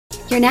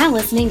You're now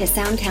listening to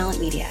Sound Talent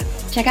Media.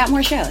 Check out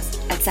more shows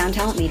at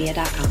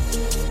soundtalentmedia.com.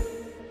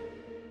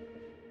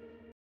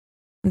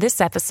 This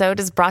episode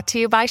is brought to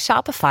you by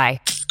Shopify.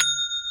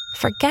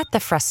 Forget the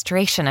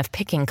frustration of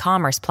picking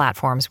commerce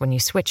platforms when you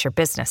switch your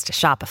business to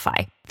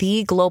Shopify,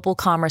 the global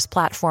commerce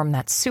platform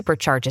that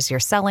supercharges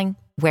your selling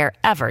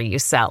wherever you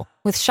sell.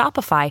 With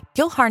Shopify,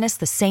 you'll harness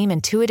the same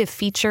intuitive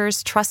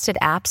features, trusted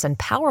apps, and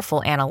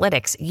powerful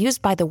analytics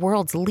used by the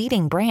world's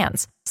leading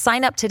brands.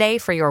 Sign up today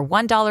for your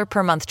 $1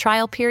 per month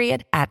trial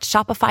period at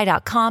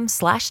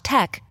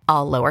shopify.com/tech,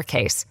 all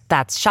lowercase.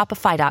 That's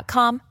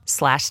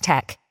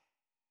shopify.com/tech.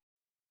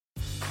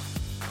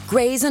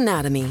 Grey's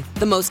Anatomy,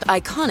 the most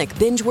iconic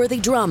binge-worthy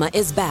drama,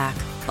 is back,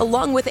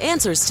 along with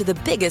answers to the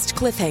biggest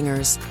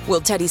cliffhangers. Will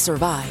Teddy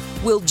survive?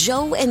 Will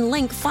Joe and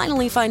Link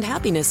finally find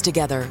happiness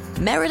together?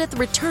 Meredith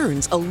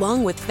returns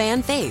along with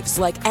fan faves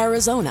like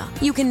Arizona.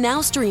 You can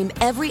now stream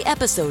every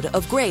episode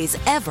of Grey's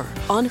ever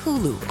on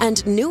Hulu,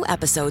 and new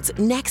episodes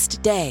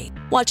next day.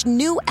 Watch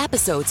new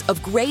episodes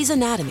of Grey's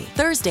Anatomy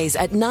Thursdays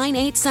at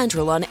 9/8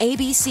 Central on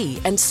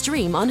ABC and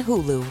stream on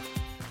Hulu.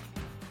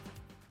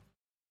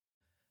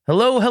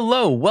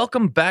 Hello.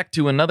 Welcome back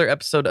to another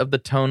episode of the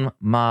Tone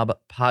Mob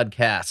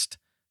Podcast.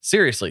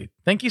 Seriously,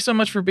 thank you so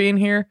much for being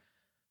here.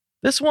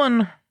 This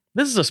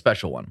is a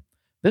special one.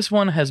 This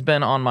one has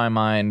been on my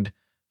mind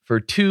for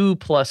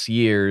 2+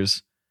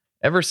 years,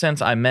 ever since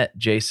I met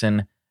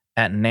Jason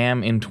at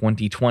NAMM in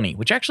 2020,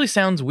 which actually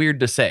sounds weird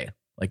to say.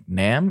 Like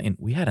NAMM,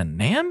 we had a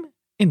NAMM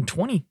in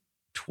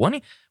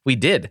 2020? We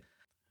did.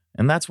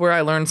 And that's where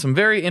I learned some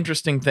very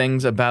interesting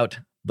things about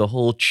the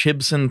whole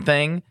Chibson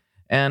thing.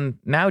 And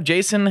now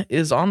Jason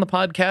is on the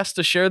podcast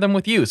to share them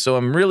with you. So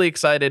I'm really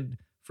excited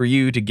for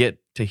you to get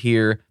to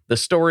hear the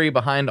story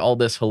behind all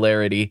this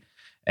hilarity.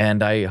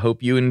 And I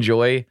hope you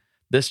enjoy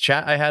this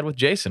chat I had with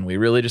Jason. We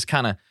really just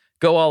kind of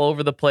go all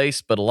over the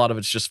place, but a lot of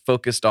it's just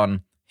focused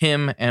on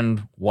him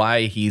and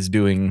why he's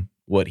doing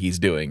what he's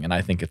doing. And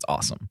I think it's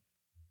awesome.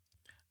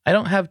 I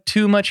don't have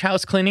too much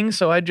house cleaning,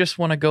 so I just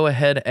want to go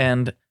ahead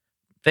and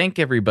thank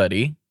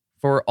everybody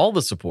for all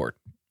the support.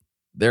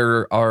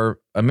 There are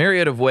a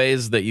myriad of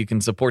ways that you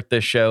can support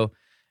this show,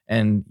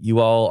 and you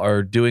all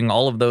are doing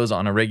all of those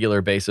on a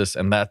regular basis,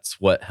 and that's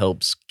what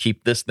helps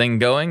keep this thing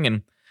going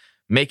and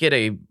make it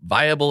a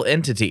viable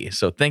entity.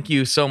 So thank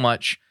you so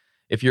much.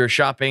 If you're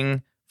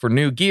shopping for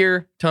new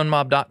gear,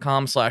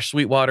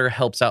 tonemob.com/Sweetwater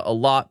helps out a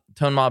lot.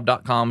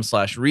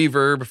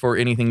 Tonemob.com/Reverb for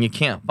anything you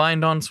can't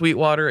find on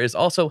Sweetwater is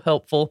also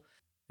helpful.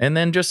 And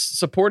then just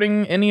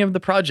supporting any of the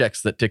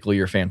projects that tickle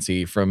your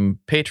fancy, from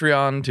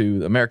Patreon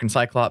to American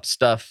Cyclops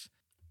stuff,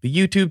 the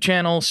YouTube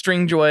channel,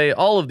 Stringjoy,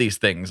 all of these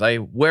things. I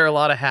wear a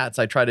lot of hats.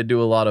 I try to do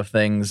a lot of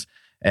things,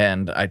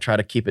 and I try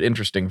to keep it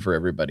interesting for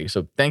everybody.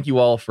 So thank you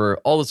all for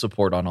all the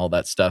support on all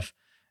that stuff.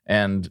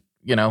 And,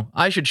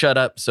 I should shut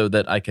up so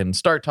that I can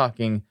start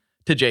talking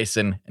to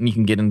Jason and you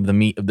can get into the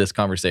meat of this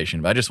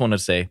conversation. But I just want to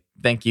say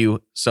thank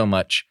you so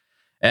much.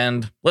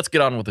 And let's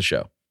get on with the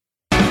show.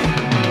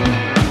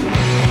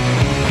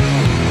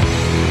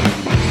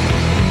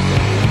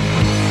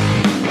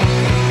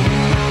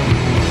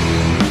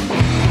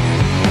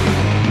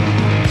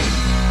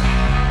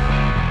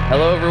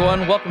 Hello,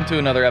 everyone. Welcome to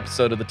another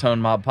episode of the Tone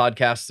Mob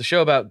Podcast, the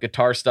show about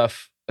guitar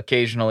stuff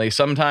occasionally,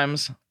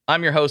 sometimes.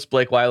 I'm your host,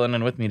 Blake Weiland,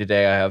 and with me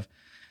today I have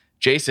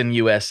Jason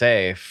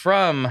USA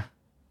from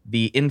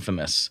the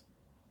infamous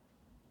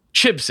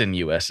Chibson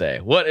USA.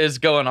 What is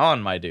going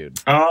on, my dude?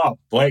 Oh,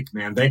 Blake,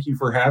 man, thank you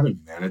for having me,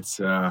 man. It's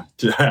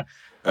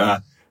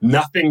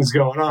nothing's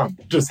going on,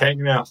 just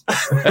hanging out.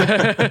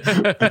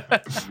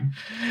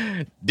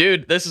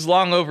 Dude, this is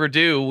long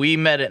overdue. We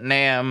met at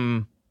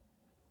NAMM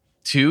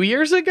 2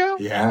 years ago,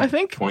 I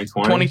think.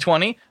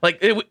 2020.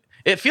 Like,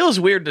 it feels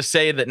weird to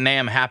say that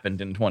NAMM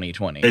happened in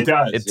 2020. It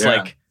does. It's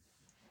like,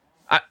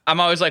 I'm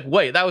always like,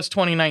 wait, that was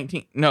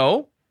 2019.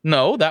 No,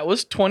 that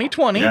was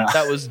 2020. Yeah.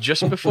 That was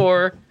just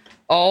before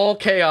all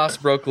chaos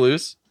broke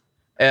loose.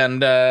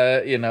 And,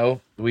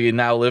 we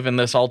now live in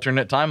this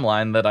alternate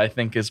timeline that I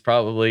think is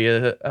probably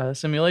a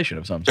simulation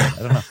of some sort.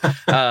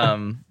 I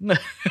don't know.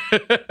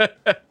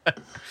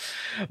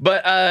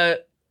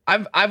 But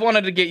I've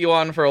wanted to get you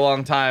on for a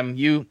long time.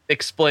 You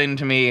explained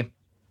to me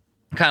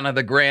kind of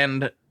the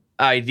grand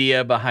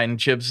idea behind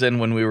Chibson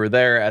when we were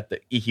there at the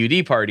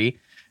EQD party,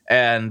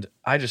 and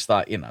I just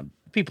thought, the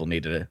people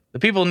need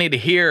to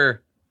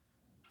hear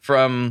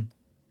from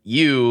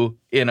you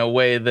in a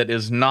way that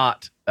is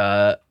not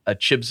a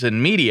Chibson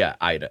media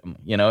item.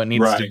 It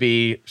needs to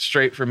be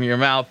straight from your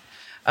mouth,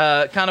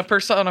 kind of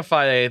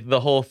personify the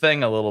whole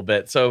thing a little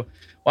bit. So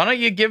why don't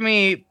you give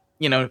me,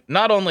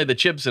 not only the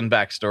Chibson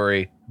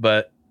backstory,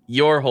 but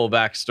your whole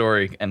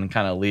backstory and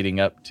kind of leading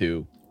up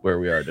to where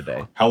we are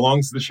today. How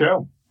long's the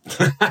show?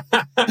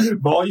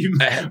 volume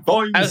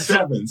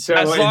 7. So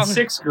in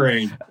sixth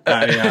grade,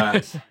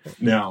 I've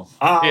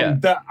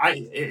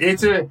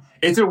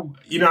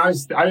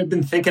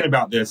been thinking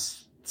about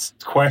this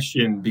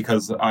question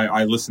because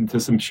I listened to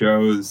some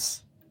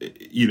shows,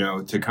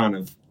 to kind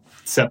of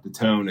set the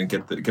tone and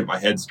get my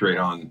head straight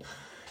on,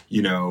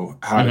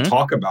 how to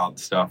talk about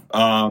stuff.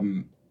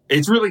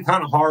 it's really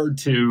kind of hard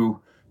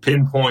to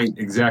pinpoint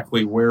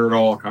exactly where it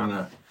all kind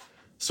of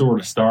sort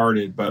of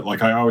started. But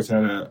like I always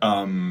had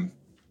I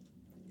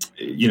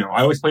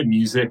always played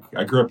music.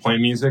 I grew up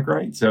playing music,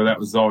 right? So that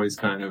was always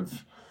kind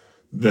of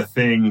the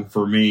thing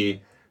for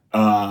me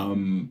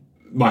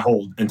my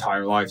whole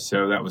entire life.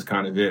 So that was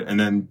kind of it. And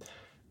then,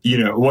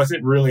 it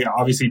wasn't really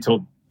obviously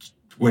till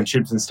when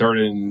Chibson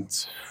started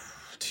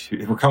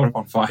we're coming up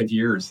on 5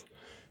 years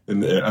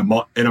in a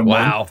month.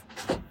 Wow.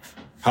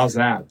 How's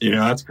that?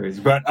 That's crazy.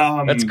 But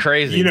that's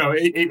crazy.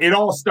 It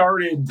all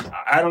started,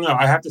 I don't know.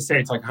 I have to say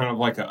it's like kind of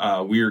like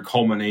a weird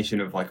culmination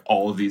of like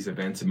all of these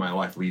events in my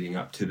life leading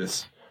up to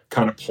this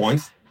kind of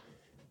point.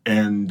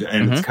 And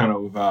it's kind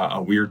of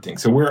a weird thing.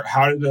 So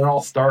how did it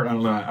all start? I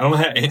don't know. I don't know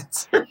how to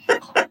answer.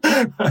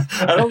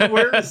 I don't know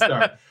where to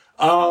start.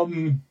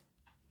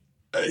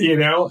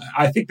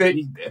 I think that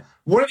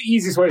one of the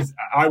easiest ways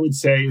I would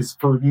say is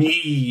for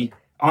me,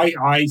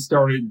 I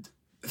started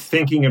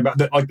thinking about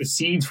that, like the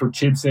seeds for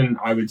Chibson,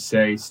 I would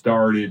say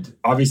started,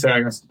 obviously,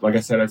 like I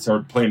said, I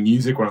started playing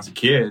music when I was a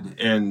kid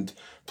and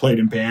played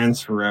in bands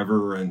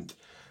forever and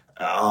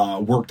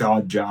worked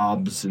odd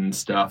jobs and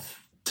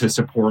stuff to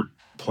support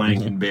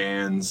playing in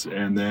bands.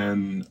 And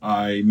then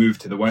I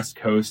moved to the West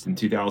Coast in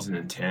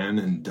 2010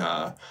 and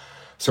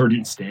started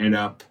doing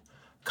stand-up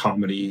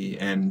comedy,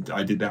 and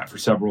I did that for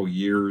several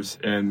years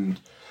and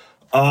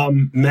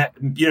met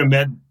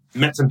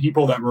some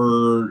people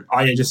that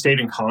I had just stayed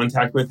in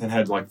contact with and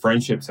had like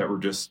friendships that were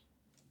just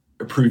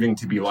proving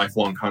to be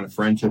lifelong kind of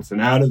friendships.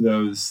 And out of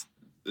those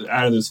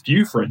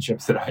few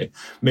friendships that I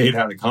made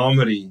out of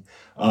comedy,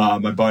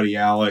 my buddy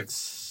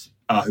Alex,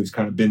 who's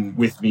kind of been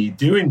with me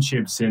doing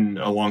Chibson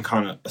along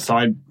kind of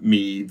aside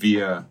me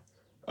via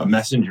a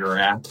messenger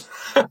app.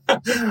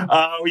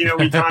 We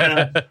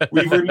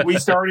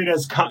started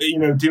as,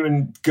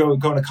 going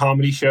to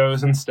comedy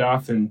shows and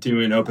stuff and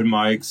doing open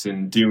mics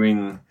and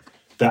doing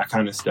that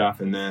kind of stuff.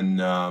 And then,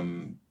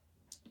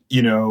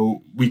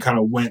 we kind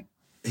of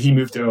he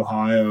moved to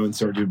Ohio and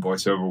started doing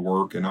voiceover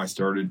work. And I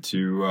started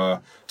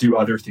to do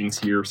other things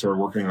here, started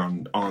working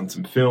on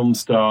some film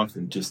stuff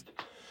and just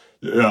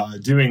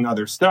doing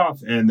other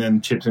stuff. And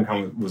then Chibson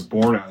kind of was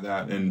born out of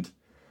that. And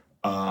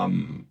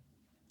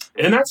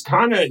that's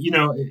kind of,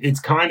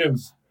 it's kind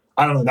of,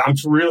 I don't know, I'm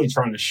really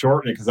trying to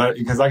shorten it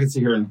because I could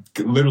sit here and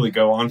literally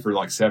go on for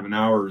like 7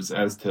 hours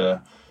as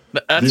to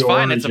That's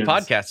fine. origins. It's a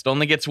podcast. It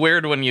only gets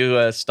weird when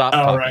you stop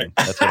talking. Right.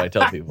 That's what I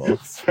tell people.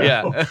 So,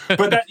 yeah.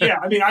 But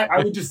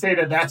I would just say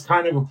that's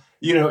kind of,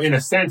 in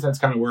a sense, that's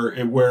kind of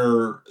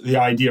where the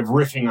idea of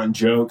riffing on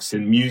jokes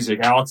and music,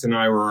 Alex and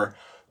I were,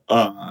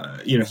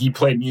 he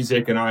played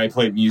music and I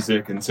played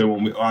music. And so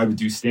when I would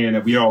do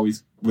stand-up, we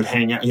always would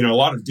hang out. A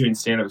lot of doing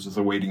stand-up was just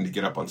waiting to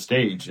get up on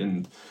stage.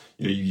 And,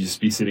 you just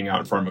be sitting out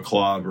in front of a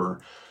club or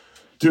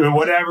doing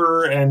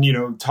whatever and,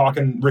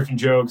 talking, riffing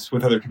jokes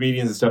with other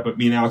comedians and stuff. But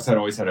me and Alex had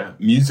always had a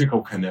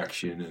musical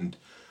connection. And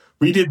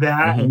we did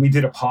that. And we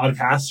did a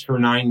podcast for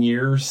 9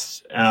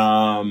 years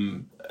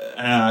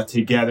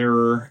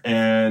together.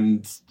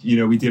 And,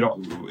 we did,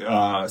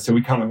 so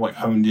we kind of like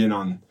honed in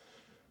on,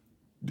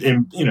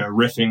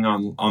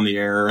 riffing on the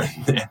air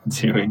and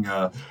doing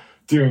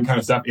kind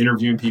of stuff,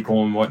 interviewing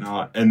people and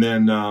whatnot. And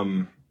then,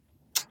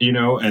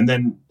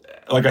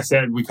 like I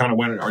said, we kind of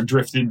went or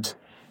drifted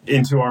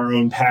into our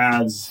own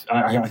paths.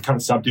 I kind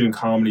of stopped doing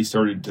comedy,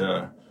 started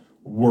to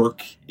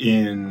work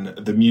in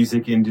the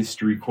music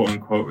industry, quote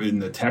unquote, in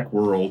the tech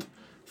world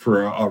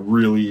for a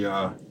really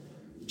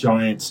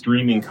giant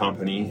streaming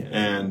company.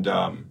 And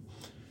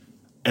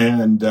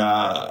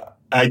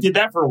I did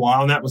that for a while,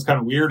 and that was kind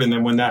of weird. And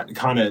then when that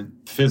kind of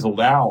fizzled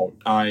out,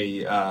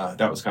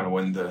 that was kind of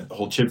when the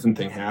whole Chibson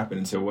thing happened.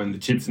 And so when the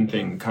Chibson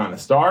thing kind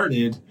of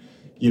started,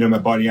 my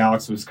buddy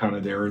Alex was kind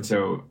of there. And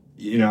so,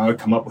 I would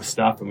come up with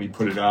stuff and we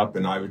put it up,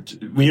 and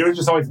we would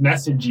just always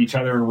message each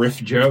other and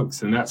riff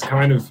jokes. And that's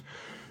kind of,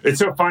 it's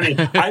so funny.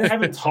 I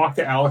haven't talked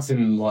to Alex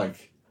in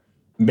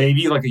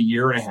maybe a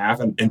year and a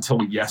half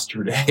until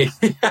yesterday.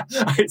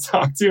 I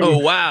talked to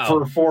him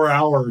for 4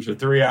 hours or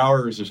 3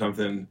 hours or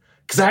something.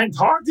 Because I hadn't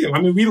talked to him.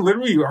 I mean, we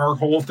literally, our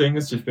whole thing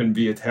has just been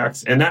via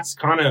text. And that's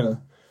kind of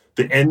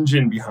the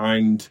engine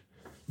behind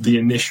the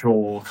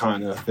initial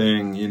kind of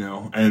thing,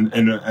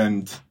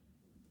 and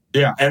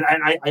yeah. And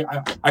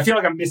I feel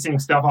like I'm missing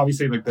stuff.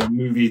 Obviously, like the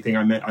movie thing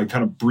I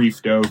kind of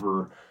briefed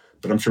over,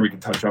 but I'm sure we can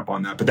touch up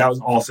on that. But that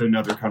was also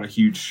another kind of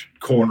huge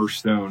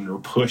cornerstone or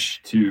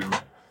push to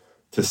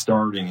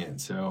starting it.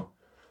 So,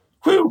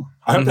 whew.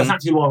 I hope that's not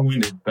too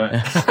long-winded,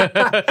 but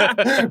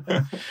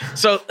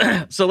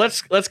so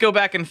let's go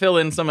back and fill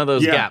in some of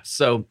those gaps.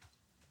 So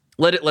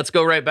let's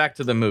go right back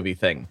to the movie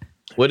thing.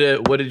 What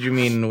did you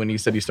mean when you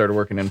said you started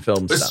working in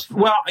film stuff?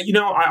 Well,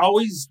 I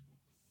always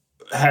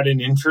had an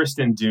interest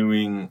in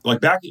doing,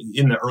 back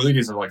in the early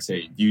days of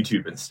say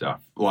YouTube and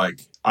stuff. When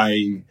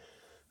I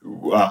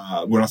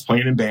was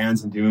playing in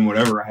bands and doing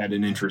whatever, I had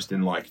an interest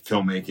in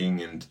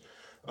filmmaking and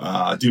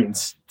doing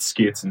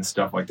skits and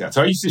stuff like that.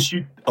 So I used to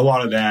shoot a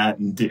lot of that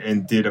and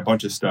did a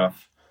bunch of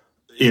stuff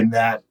in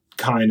that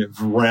kind of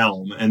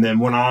realm. And then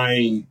when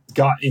I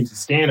got into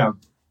stand-up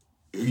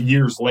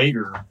years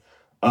later,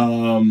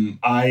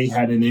 I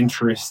had an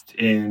interest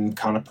in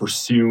kind of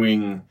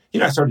pursuing,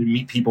 I started to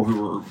meet people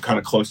who were kind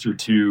of closer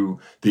to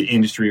the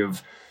industry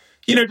of,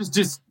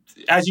 just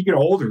as you get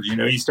older,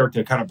 you start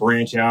to kind of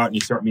branch out and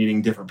you start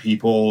meeting different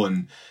people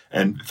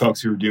and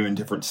folks who are doing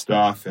different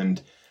stuff.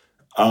 And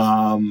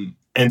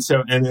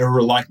they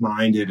were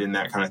like-minded and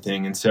that kind of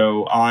thing. And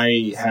so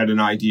I had an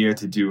idea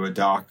to do a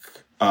doc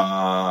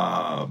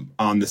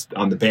on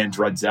the band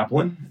Dred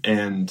Zeppelin.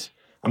 And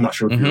I'm not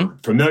sure if you're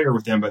familiar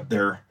with them, but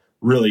they're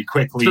really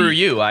quickly... Through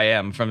you, I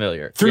am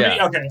familiar. Through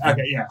me? Okay,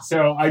 yeah.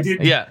 So I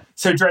did... Yeah.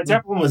 So Dred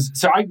Zeppelin was...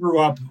 So I grew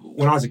up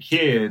when I was a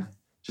kid,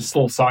 just a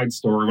little side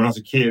story, when I was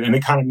a kid, and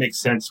it kind of makes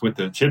sense with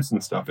the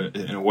Chibson stuff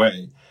in a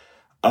way.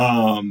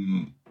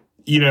 In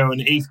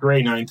 8th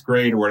grade, 9th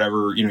grade, or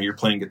whatever, you're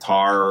playing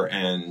guitar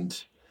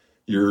and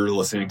you're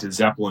listening to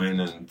Zeppelin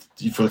and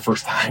for the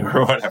first time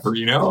or whatever,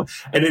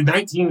 And in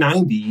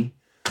 1990...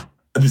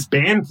 this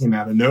band came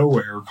out of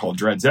nowhere called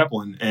Dred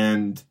Zeppelin,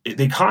 and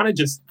they kind of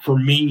just, for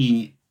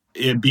me,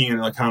 it being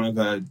like kind of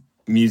a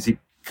music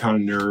kind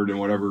of nerd and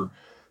whatever,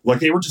 like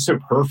they were just so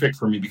perfect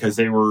for me because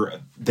they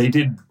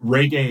did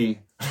reggae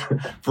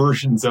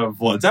versions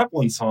of Led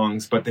Zeppelin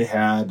songs, but they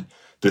had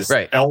this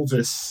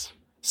Elvis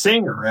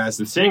singer as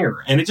the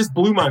singer, and it just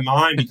blew my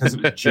mind because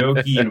it was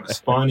jokey and it was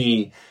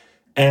funny,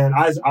 and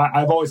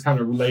I've always kind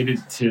of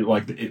related to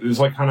like it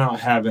was like kind of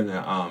having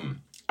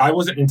I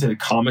wasn't into the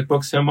comic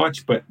book so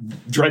much, but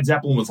Dred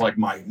Zeppelin was like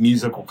my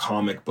musical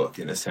comic book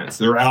in a sense.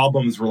 Their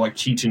albums were like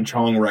Cheech and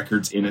Chong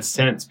records in a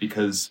sense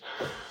because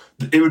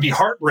it would be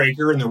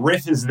Heartbreaker and the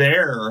riff is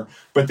there,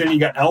 but then you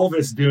got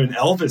Elvis doing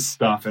Elvis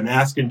stuff and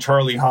asking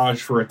Charlie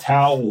Hodge for a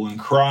towel and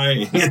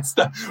crying and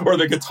stuff, or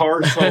the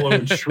guitar solo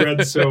would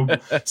shred so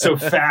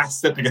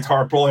fast that the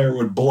guitar player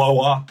would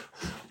blow up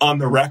on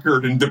the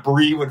record and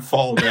debris would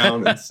fall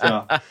down and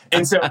stuff.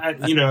 And so,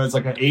 it's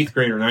like an 8th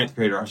grader, 9th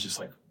grader, I was just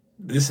like,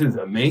 this is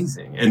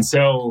amazing. And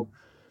so,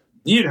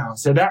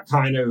 so that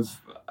kind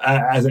of,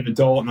 as an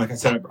adult, and like I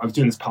said, I was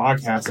doing this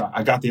podcast,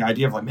 I got the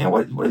idea of like, man,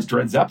 what is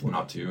Dred Zeppelin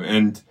up to?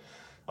 And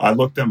I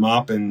looked them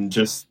up and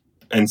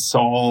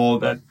saw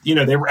that,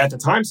 they were at the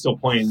time still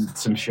playing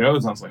some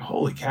shows. I was like,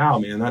 holy cow,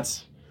 man,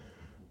 that's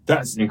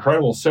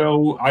incredible.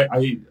 So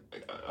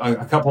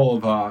a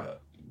couple of,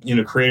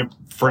 creative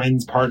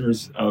friends,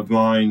 partners of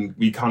mine,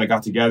 we kind of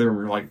got together and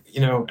we were like,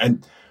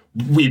 and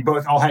we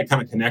both all had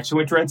kind of connection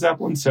with Dred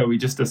Zeppelin. So we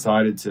just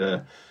decided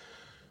to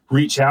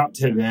reach out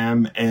to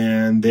them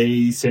and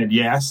they said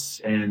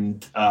yes.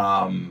 And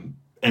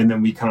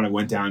then we kind of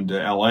went down to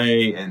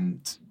LA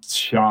and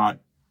shot,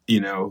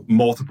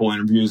 multiple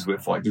interviews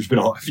with there's been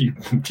a few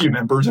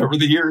members over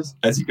the years,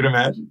 as you can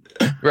imagine.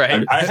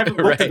 Right. I haven't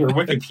looked at their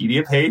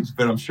Wikipedia page,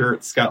 but I'm sure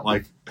it's got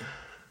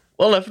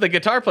well, if the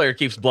guitar player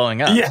keeps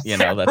blowing up,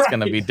 that's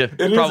going to be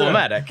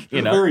problematic.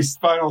 Very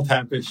Spinal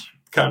Tap-ish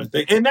kind of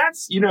thing. And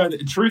that's,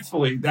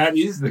 truthfully, that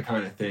is the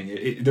kind of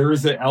thing. There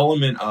is an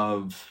element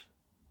of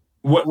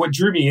what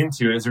drew me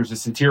into it is there's a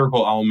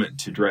satirical element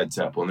to Dred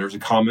Zeppelin. There's a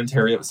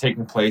commentary that was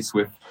taking place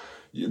with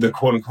the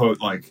quote unquote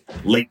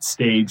late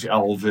stage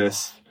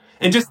Elvis.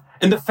 And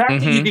the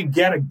fact that you could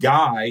get a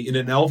guy in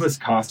an Elvis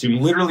costume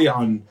literally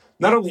on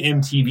not only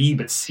MTV,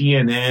 but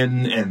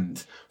CNN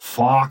and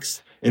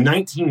Fox in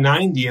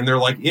 1990, and they're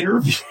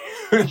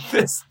interviewing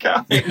this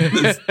guy,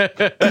 this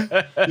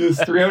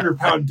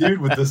 300-pound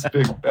dude with this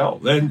big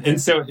belt. And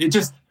so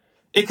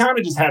it kind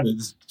of just had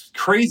this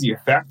crazy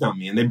effect on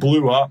me, and they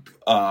blew up.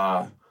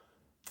 Going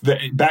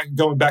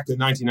back to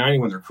 1990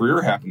 when their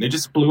career happened, they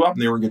just blew up,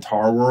 and they were in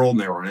Guitar World, and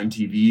they were on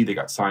MTV. They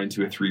got signed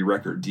to a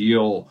 3-record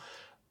deal.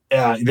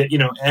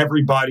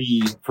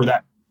 Everybody for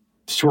that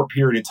short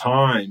period of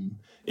time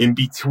in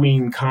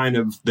between kind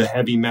of the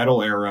heavy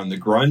metal era and the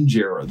grunge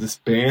era, this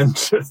band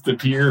just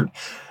appeared.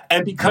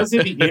 And because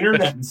of the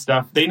internet and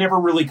stuff, they never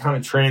really kind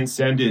of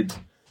transcended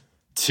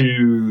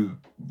to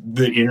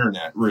the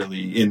internet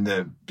really in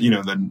the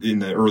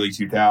early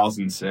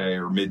 2000s, say,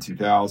 or mid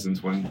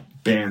 2000s when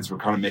bands were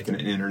kind of making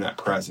an internet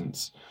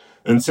presence.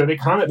 And so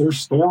their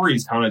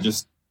stories kind of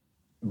just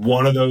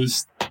one of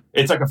those,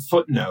 it's like a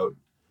footnote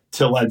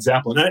to Led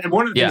Zeppelin. And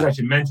one of the things I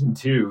should mention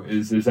too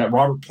is that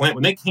Robert Plant,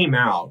 when they came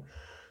out,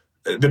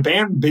 the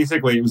band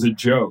basically, it was a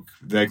joke.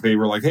 They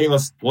were like, hey,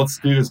 let's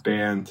do this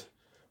band.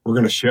 We're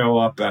going to show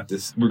up at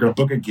this, we're going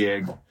to book a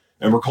gig,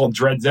 and we're called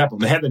Dred Zeppelin.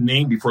 They had the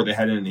name before they'd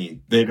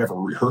ever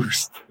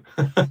rehearsed.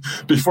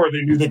 Before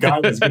they knew the guy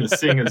was going to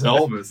sing as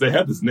Elvis. They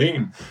had this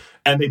name.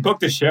 And they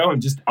booked a show,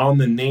 and just on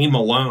the name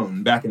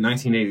alone, back in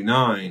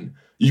 1989,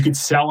 you could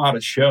sell out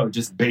a show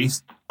just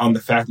based on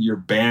the fact that your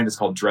band is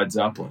called Dred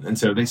Zeppelin. And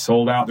so they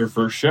sold out their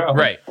first show.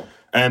 Right.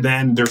 And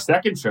then their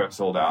second show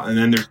sold out, and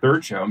then their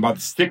third show. And about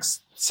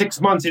six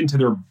months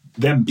into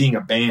them being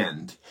a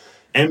band,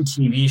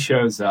 MTV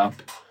shows up.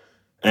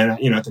 And,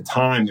 at the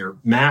time, they're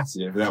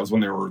massive. That was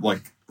when they were,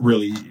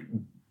 really,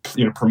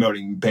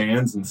 promoting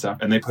bands and stuff.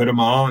 And they put them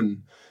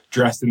on,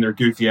 dressed in their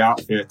goofy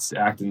outfits,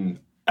 acting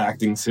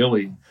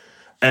silly.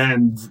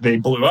 And they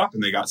blew up,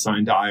 and they got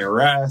signed to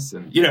IRS.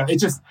 And,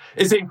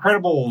 it's an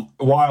incredible,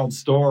 wild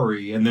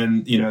story. And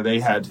then, they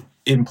had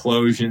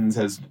implosions,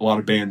 as a lot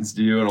of bands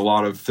do, and a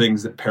lot of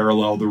things that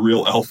parallel the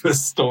real Elvis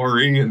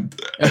story. And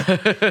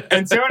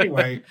so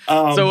anyway,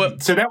 so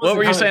that was what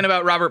were you saying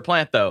about Robert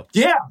Plant, though?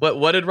 Yeah.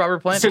 What did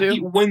Robert Plant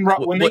do?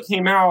 When they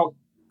came out,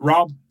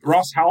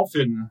 Ross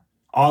Halfin,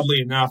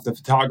 oddly enough, the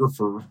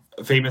photographer,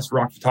 a famous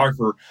rock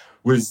photographer,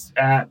 was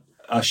at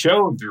a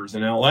show of theirs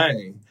in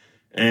L.A.,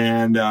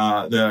 and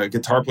the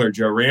guitar player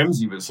Joe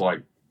Ramsey was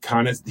like,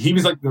 he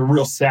was like the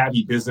real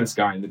savvy business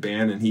guy in the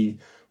band, and he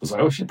was like,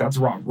 oh shit, that's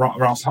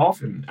Ross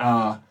Halfin.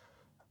 I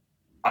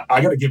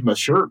got to give him a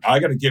shirt. I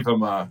got to give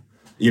him a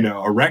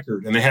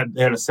record. And they had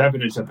a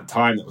 7-inch at the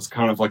time that was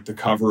kind of like the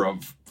cover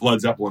of Led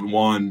Zeppelin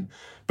 1,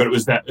 but it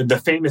was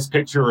the famous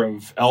picture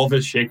of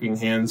Elvis shaking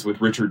hands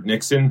with Richard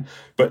Nixon,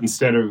 but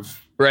instead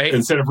of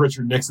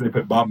Richard Nixon, they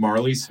put Bob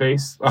Marley's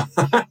face.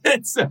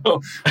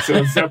 so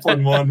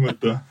Zeppelin 1 with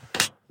the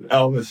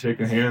Elvis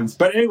shaking hands.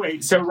 But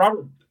anyway, so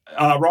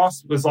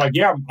Ross was like,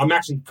 yeah, I'm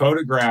actually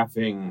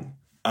photographing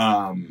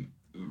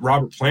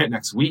Robert Plant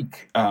next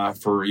week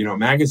for a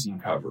magazine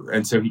cover.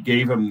 And so he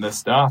gave him the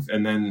stuff,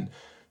 and then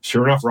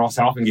sure enough, Ross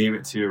Halfin gave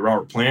it to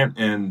Robert Plant,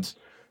 and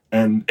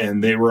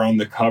they were on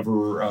the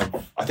cover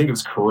of, I think it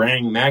was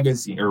Kerrang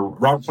magazine, or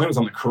Robert Plant was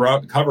on the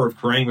cover of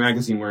Kerrang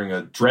magazine wearing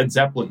a Dred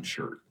Zeppelin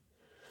shirt.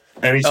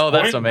 And he's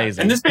that's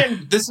amazing.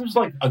 And this was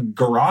like a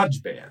garage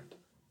band.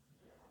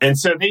 And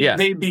so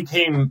they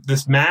became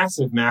this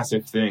massive,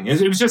 massive thing.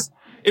 It was just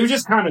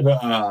kind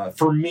of,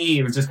 for me,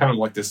 it was just kind of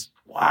like this,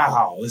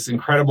 wow, this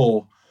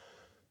incredible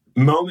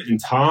moment in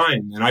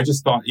time. And I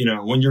just thought,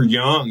 when you're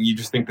young, you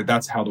just think that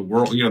that's how the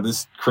world,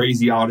 this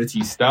crazy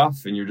oddity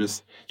stuff, and you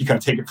kind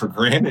of take it for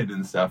granted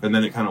and stuff. And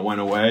then it kind of went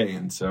away.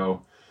 And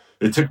so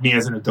it took me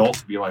as an adult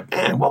to be like,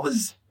 man, what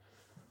was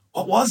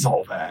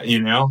all that,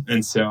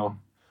 And so,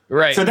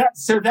 right. So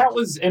that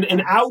was,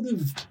 and out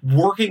of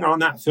working on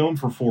that film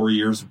for 4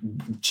 years,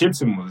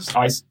 Chibson was,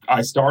 I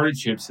started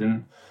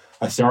Chibson,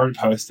 I started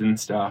posting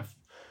stuff,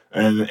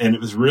 and it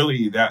was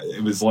really that,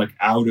 it was like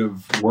out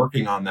of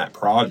working on that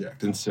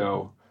project. And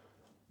so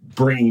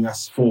bringing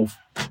us full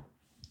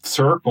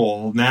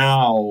circle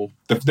now,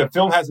 the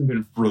film hasn't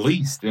been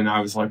released, and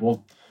I was like,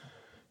 well,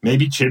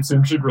 maybe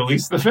Chibson should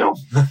release the film.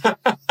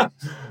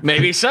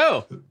 Maybe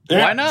so.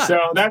 Yeah, why not?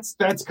 So that's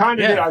kind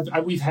of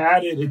it. We've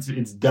had it.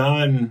 It's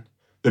done.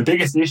 The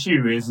biggest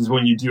issue is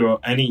when you do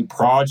any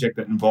project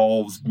that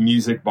involves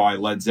music by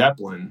Led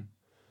Zeppelin,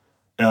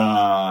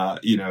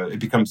 it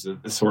becomes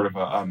a sort of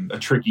a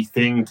tricky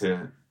thing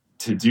to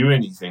do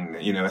anything,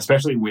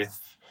 especially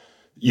with,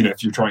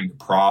 if you're trying to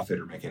profit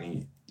or make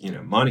any,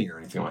 money or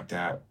anything like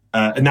that.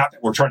 And not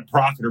that we're trying to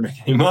profit or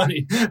make any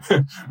money,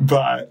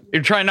 but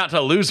you're trying not to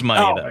lose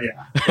money. Oh,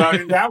 yeah. I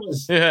mean, that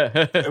was,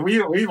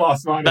 we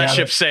lost money. That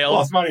ship sailed.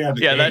 Lost money out of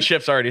the game. That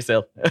ship's already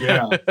sailed.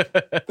 Yeah.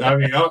 I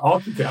mean,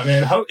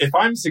 if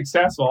I'm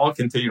successful, I'll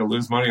continue to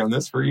lose money on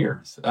this for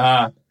years.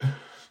 But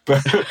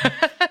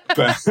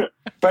that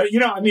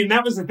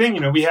was the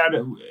thing, we had,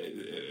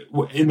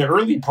 in the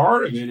early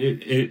part of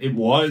it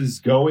was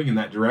going in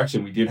that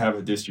direction. We did have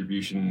a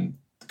distribution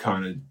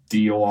kind of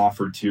deal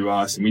offered to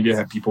us, and we did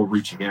have people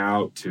reaching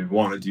out to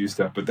want to do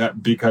stuff, but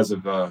that, because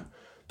of the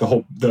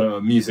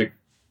music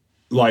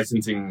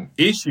licensing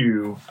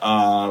issue,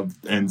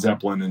 and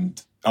Zeppelin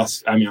and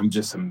us, I'm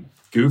just some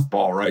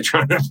goofball, right?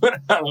 Trying to put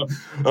out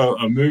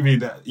a movie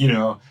that,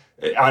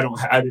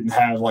 I didn't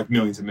have like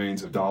millions and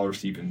millions of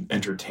dollars to even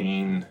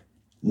entertain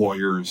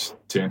lawyers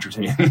to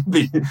entertain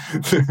the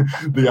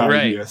idea.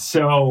 Right.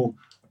 So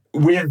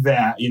with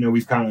that,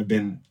 we've kind of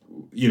been,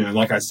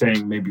 like I was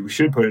saying, maybe we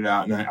should put it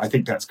out. And I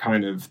think that's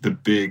kind of the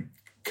big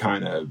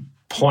kind of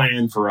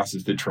plan for us,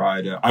 is to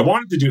try to, I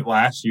wanted to do it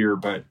last year,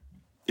 but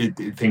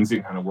things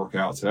didn't kind of work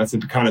out. So that's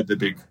kind of the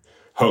big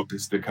hope,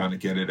 is to kind of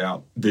get it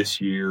out this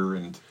year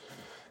and,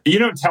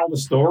 tell the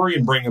story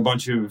and bring a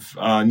bunch of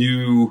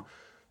new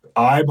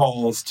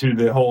eyeballs to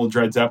the whole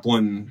Dred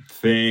Zeppelin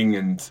thing,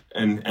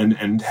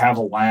 and have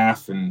a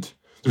laugh. And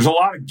there's a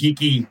lot of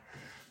geeky,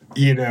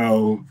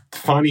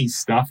 funny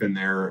stuff in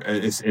there,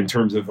 in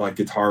terms of like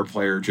guitar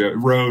player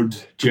road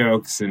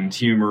jokes and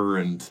humor,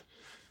 and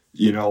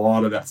a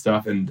lot of that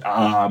stuff. And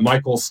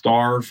Michael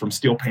Starr from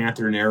Steel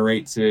Panther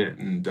narrates it,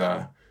 and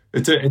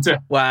it's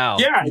a wow,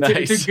 yeah,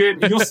 nice. It's a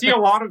good. You'll see a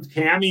lot of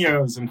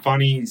cameos and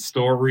funny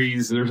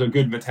stories. There's a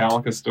good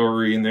Metallica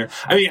story in there.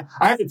 I mean,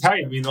 I have to tell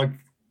you, like,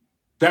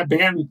 that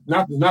band,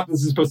 not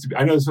this is supposed to be,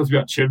 I know it's supposed to be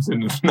about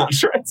Chibson, not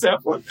Dred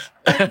Zeppelin,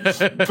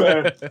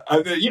 but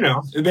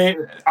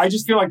I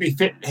just feel like they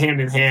fit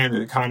hand in hand,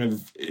 and kind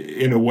of,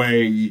 in a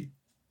way,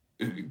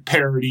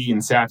 parody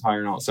and satire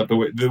and all that stuff.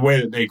 The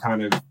way that they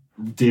kind of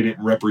did it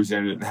and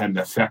represented it and had an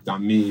effect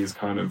on me is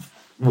kind of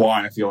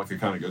why I feel like it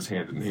kind of goes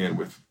hand in hand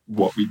with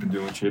what we've been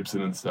doing with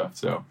Chibson and stuff.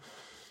 So,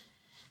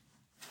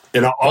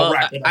 and I'll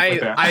wrap it up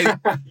with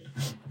that.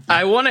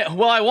 I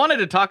wanted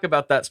to talk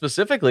about that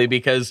specifically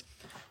because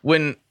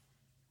when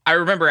I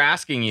remember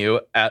asking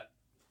you at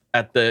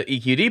the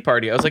EQD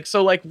party, I was like,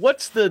 so like,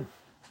 what's the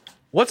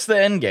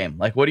end game?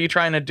 Like, what are you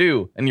trying to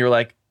do? And you're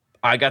like,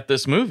 I got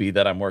this movie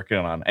that I'm working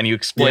on. And you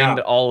explained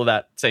all of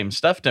that same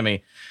stuff to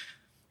me.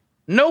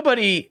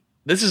 Nobody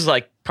this is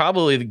like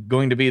probably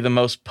going to be the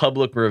most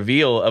public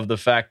reveal of the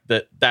fact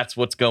that that's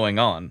what's going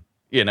on,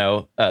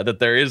 that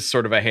there is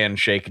sort of a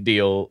handshake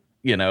deal,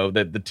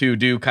 that the two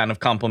do kind of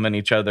complement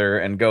each other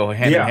and go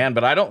hand in hand.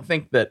 But I don't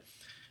think that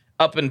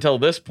up until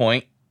this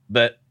point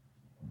that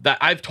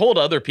I've told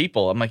other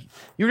people, I'm like,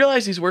 you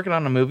realize he's working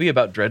on a movie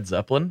about Dred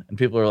Zeppelin? And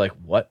people are like,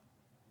 what?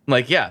 I'm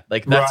like, yeah,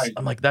 like that's, right.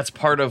 I'm like, that's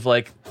part of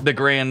like the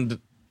grand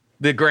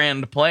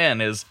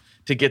plan is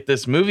to get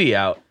this movie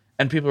out.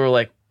 And people are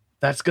like,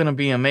 that's going to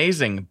be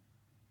amazing.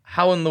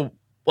 How in the,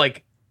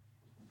 like,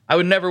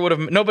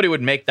 nobody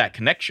would make that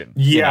connection.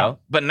 Yeah.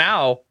 But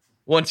now,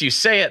 once you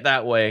say it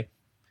that way,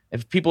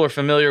 if people are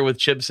familiar with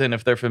Chibson,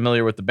 if they're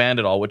familiar with the band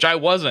at all, which I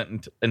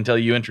wasn't until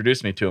you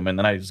introduced me to him, and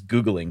then I was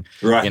Googling,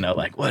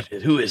 like,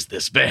 who is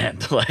this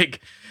band?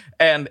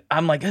 And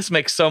I'm like, this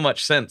makes so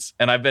much sense.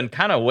 And I've been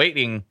kind of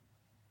waiting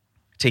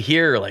to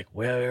hear, like,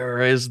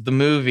 where is the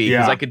movie?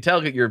 Because I could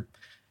tell that you're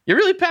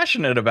really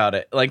passionate about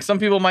it. Like, some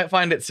people might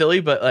find it silly,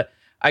 but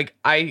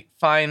I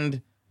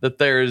find that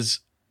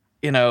there's,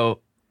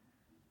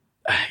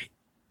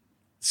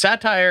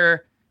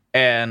 satire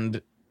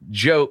and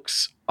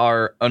jokes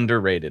are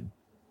underrated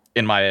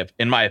in my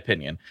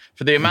opinion,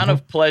 for the amount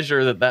of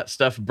pleasure that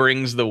stuff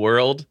brings the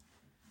world.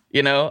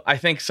 I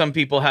think some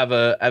people have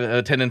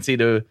a tendency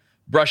to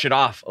brush it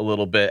off a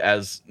little bit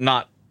as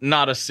not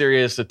a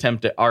serious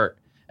attempt at art.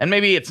 And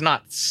maybe it's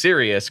not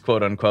serious,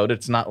 quote unquote.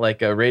 It's not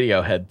like a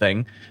Radiohead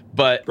thing,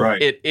 but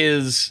it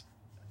is.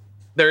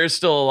 There is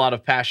still a lot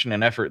of passion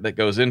and effort that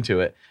goes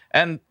into it.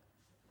 And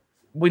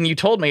when you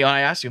told me, I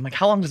asked you, I'm like,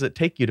 how long does it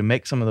take you to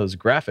make some of those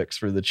graphics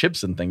for the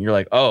Chibson thing? You're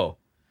like, oh,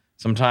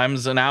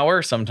 sometimes an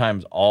hour,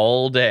 sometimes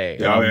all day.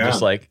 And I'm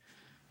just like,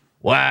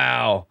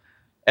 wow.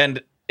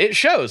 And it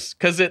shows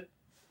because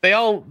they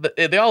all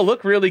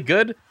look really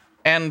good.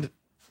 And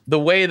the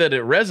way that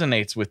it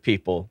resonates with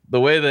people,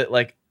 the way that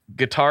like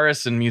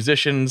guitarists and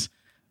musicians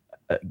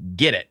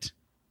get it.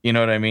 You know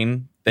what I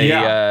mean?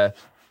 They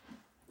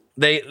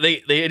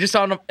just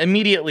saw it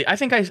immediately. I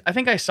think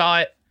I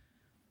saw it.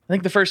 I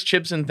think the first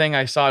Chibson thing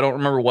I saw, I don't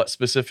remember what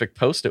specific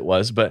post it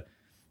was, but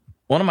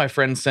one of my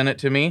friends sent it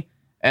to me,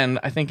 and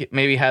I think it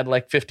maybe had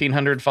like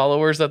 1,500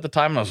 followers at the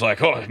time. And I was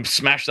like, oh,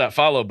 smash that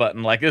follow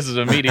button. Like, this is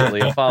immediately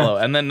a follow.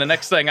 And then the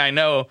next thing I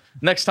know,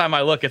 next time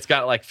I look, it's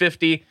got like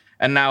 50,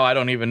 and now I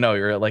don't even know.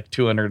 You're at like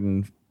 200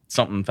 and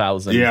something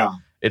thousand. Yeah.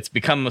 It's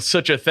become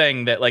such a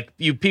thing that like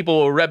people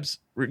will reference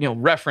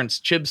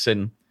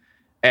Chibson,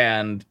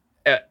 and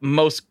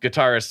most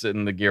guitarists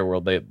in the gear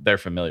world, they're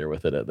familiar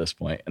with it at this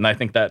point. And I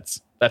think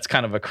that's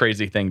kind of a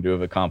crazy thing to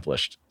have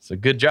accomplished. So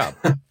good job.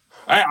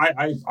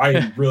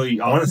 I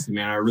really, honestly,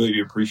 man, I really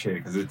do appreciate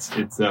it,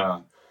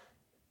 because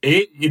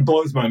it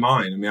blows my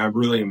mind. I mean, I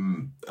really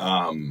am,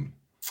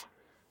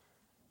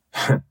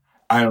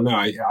 I don't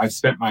know. I've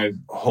spent my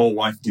whole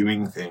life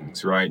doing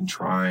things, right, and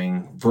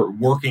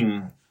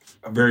working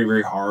very,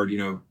 very hard,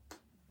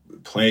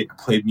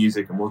 played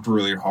music and worked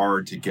really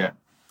hard to get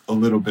a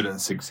little bit of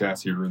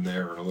success here and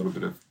there and a little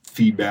bit of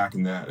feedback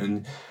in that.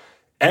 And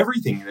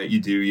everything that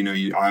you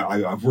do,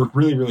 I've worked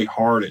really, really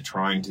hard at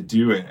trying to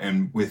do it.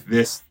 And with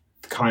this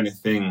kind of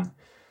thing,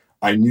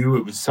 I knew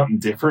it was something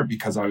different,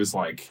 because I was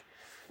like,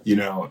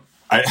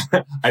 I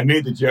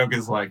made the joke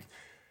as like,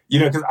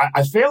 because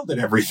I failed at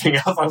everything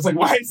else. I was like,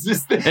 why is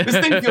this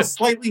thing feels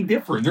slightly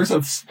different? There's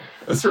a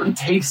certain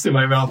taste in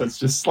my mouth that's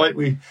just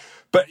slightly,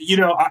 but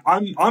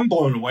I'm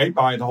blown away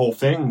by the whole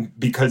thing,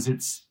 because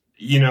it's,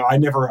 I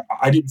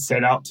didn't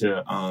set out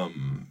to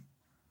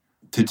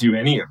do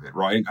any of it,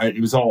 right? It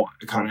was all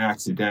kind of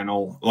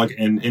accidental. Like,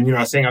 and I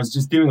was saying, I was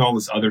just doing all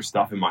this other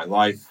stuff in my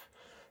life.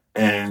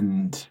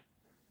 And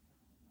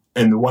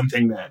the one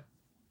thing that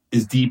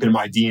is deep in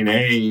my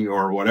DNA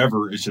or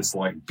whatever is just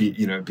like,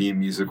 being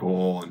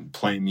musical and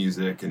playing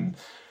music and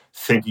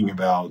thinking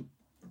about,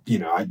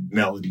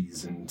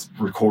 melodies and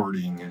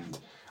recording. And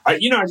I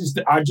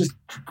just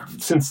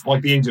since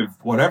like the age of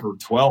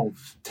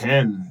 12,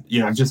 10,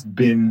 I've just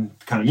been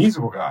kind of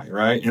musical guy,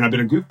 right? And I've been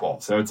a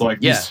goofball. So it's like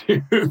these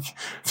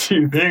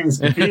two things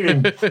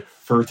competing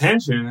for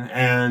attention.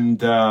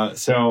 And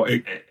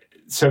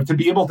so to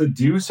be able to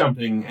do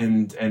something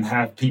and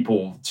have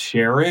people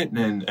share it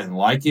and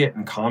like it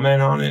and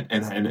comment on it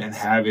and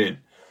have it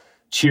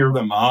cheer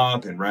them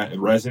up and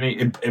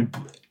resonate,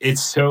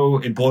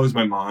 it blows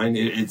my mind.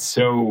 It's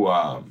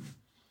so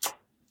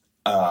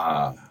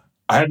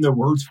I have no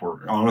words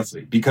for it,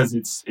 honestly, because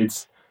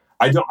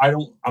I don't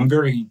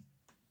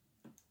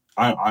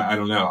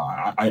know.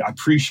 I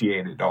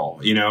appreciate it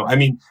all, I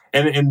mean,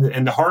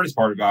 and the hardest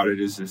part about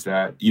it is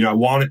that, I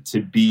want it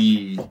to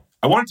be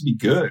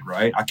good,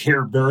 right? I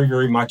care very,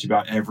 very much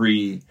about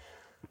every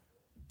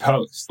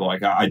post.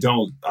 Like, I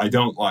don't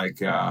like,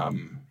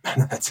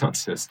 that sounds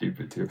so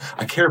stupid too.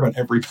 I care about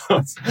every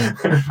post,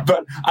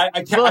 but I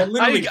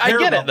literally care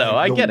get about it though.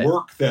 Like, the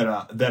work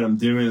that I'm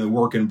doing, the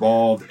work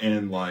involved,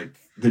 and like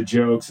the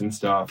jokes and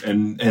stuff.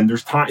 And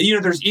there's time,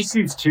 there's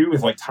issues too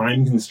with like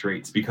time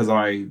constraints, because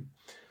I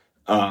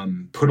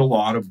put a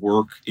lot of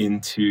work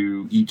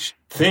into each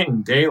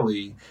thing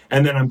daily,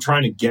 and then I'm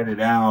trying to get it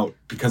out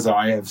because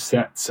I have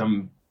set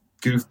some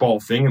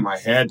goofball thing in my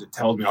head that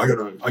tells me I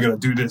gotta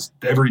do this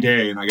every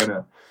day, and I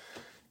gotta,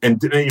 and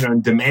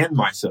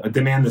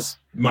demand this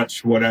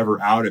much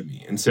whatever out of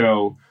me. And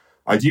so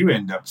I do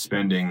end up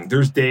spending,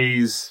 there's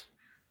days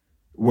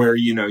where,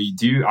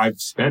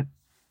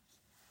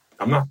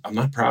 I'm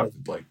not proud of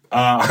it, Blake.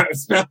 I've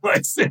spent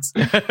like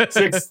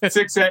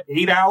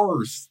 8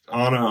 hours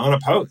on a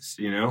post,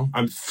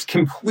 I'm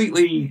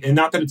completely, and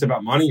not that it's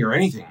about money or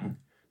anything,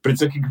 but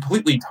it's like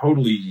completely,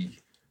 totally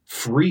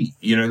free,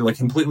 like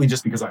completely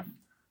just because I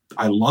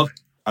love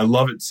it. I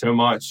love it so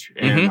much.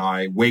 And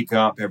I wake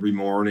up every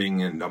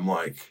morning and I'm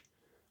like,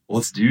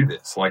 let's do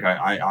this. Like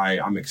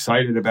I'm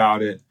excited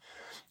about it.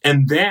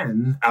 And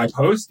then I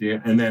post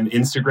it, and then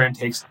Instagram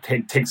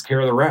takes care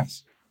of the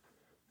rest.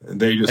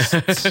 They just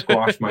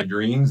squash my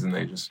dreams, and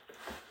they just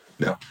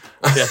no.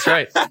 That's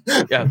right.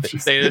 Yeah,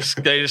 they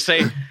just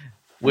say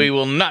we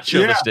will not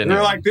show this to anyone.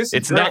 They're like, this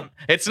is great.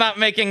 It's not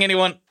making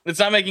anyone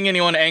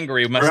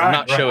angry. We must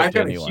not show it to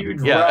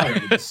anyone. I got a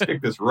huge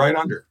stick this right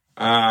under.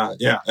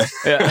 Yeah.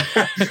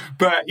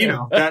 But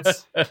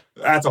that's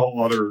a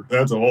whole other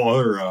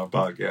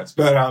podcast.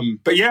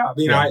 But yeah, I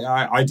mean,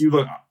 I do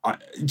look,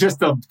 just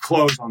to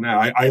close on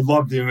that. I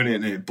love doing it,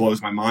 and it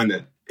blows my mind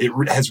that it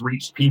has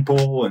reached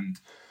people. And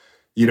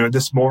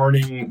this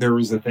morning there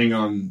was a thing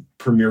on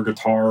Premier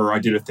Guitar. I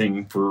did a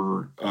thing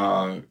for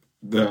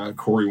the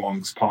Corey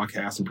Wong's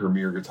podcast and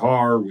Premier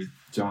Guitar with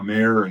John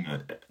Mayer,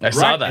 and I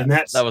saw that. And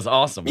that was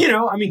awesome.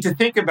 I mean, to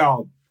think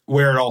about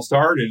where it all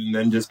started, and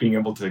then just being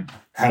able to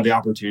have the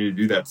opportunity to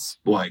do that's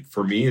like,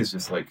 for me, is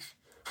just like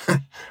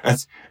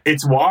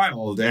it's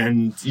wild.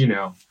 And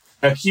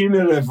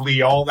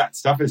accumulatively all that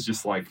stuff is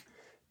just like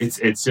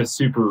it's just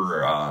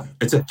super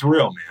it's a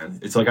thrill, man.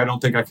 It's like I don't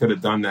think I could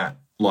have done that,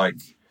 like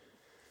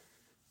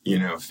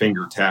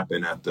finger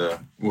tapping at the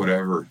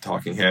whatever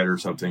Talking Head or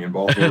something in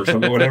Baltimore or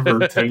something,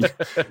 whatever.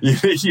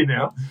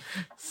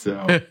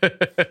 So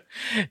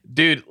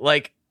dude,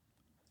 like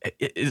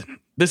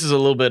this is a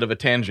little bit of a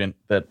tangent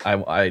that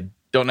I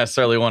don't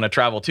necessarily want to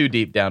travel too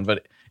deep down,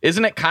 but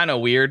isn't it kind of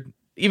weird?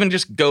 Even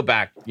just go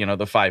back,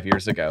 the 5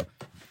 years ago,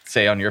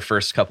 say on your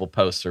first couple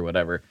posts or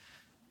whatever.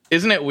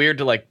 Isn't it weird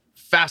to like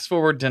fast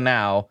forward to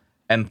now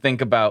and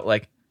think about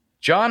like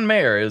John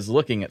Mayer is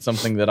looking at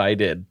something that I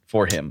did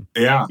for him?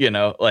 Yeah.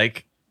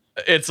 Like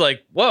it's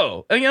like,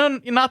 whoa.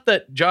 Not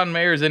that John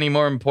Mayer is any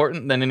more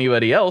important than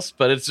anybody else,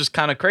 but it's just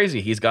kind of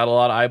crazy. He's got a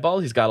lot of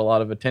eyeballs. He's got a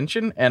lot of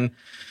attention, and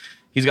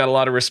he's got a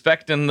lot of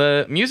respect in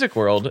the music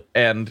world.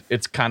 And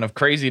it's kind of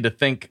crazy to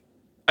think,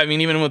 I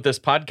mean, even with this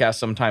podcast,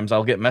 sometimes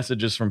I'll get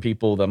messages from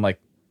people that I'm like,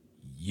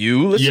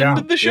 you listen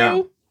to the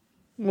show?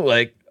 Yeah.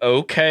 Like,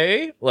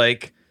 okay.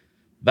 Like,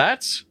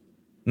 that's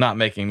not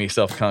making me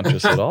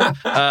self-conscious at all.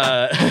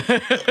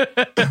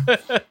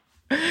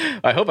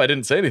 I hope I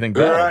didn't say anything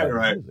bad.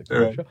 Right.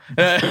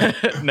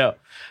 No.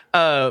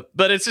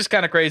 But it's just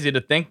kind of crazy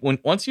to think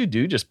once you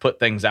do just put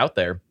things out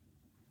there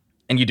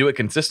and you do it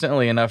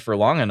consistently enough for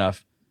long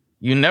enough,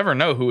 you never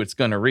know who it's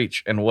going to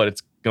reach and what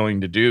it's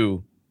going to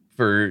do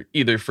for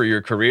either for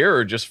your career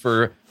or just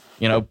for,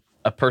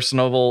 a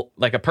personal,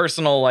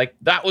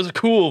 that was a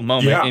cool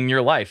moment in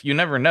your life. You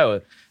never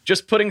know.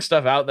 Just putting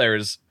stuff out there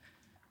is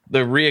the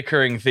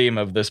reoccurring theme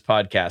of this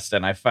podcast.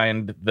 And I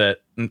find that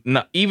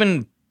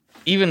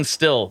even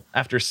still,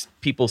 after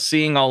people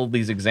seeing all of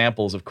these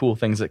examples of cool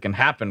things that can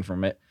happen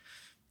from it,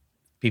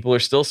 people are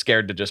still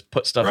scared to just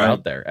put stuff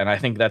out there. And I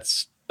think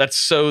that's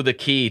so the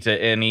key to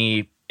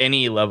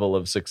any level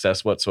of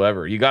success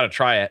whatsoever. You got to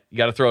try it. You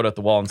got to throw it at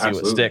the wall and see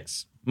what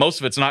sticks. Most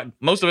of it's not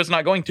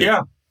going to.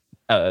 Yeah.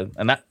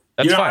 And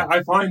that's fine.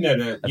 I find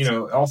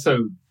that,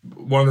 also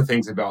one of the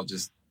things about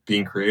just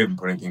being creative and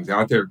putting things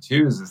out there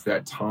too is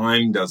that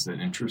time does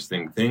an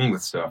interesting thing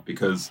with stuff,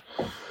 because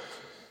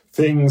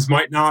things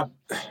might not,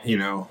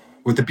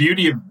 with the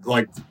beauty of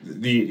like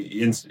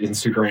the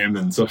Instagram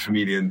and social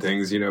media and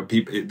things,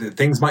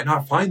 things might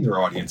not find their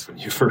audience when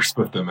you first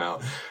put them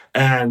out.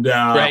 And,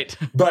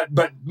 but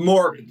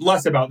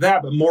less about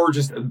that, but more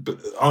just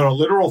on a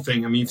literal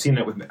thing. I mean, you've seen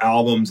that with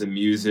albums and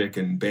music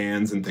and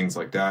bands and things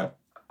like that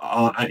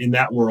in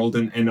that world.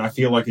 And I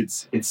feel like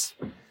it's,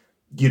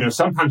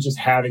 sometimes just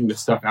having the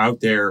stuff out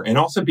there and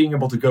also being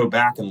able to go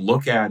back and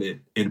look at it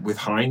with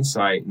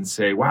hindsight and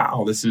say,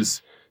 wow,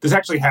 this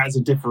actually has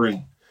a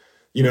different,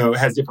 it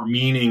has different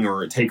meaning,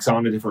 or it takes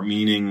on a different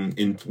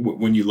meaning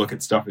when you look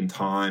at stuff in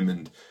time.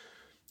 And,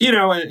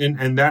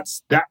 and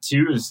that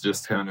too is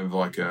just kind of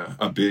like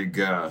a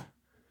big,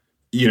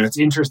 it's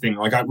interesting.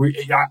 Like I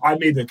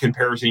made the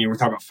comparison, we're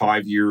talking about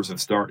 5 years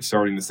of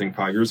starting this thing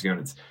 5 years ago.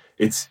 And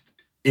it's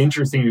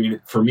interesting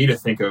for me to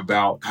think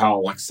about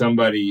how like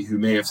somebody who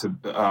may have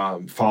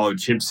followed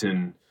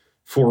Chibson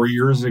 4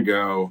 years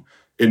ago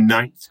in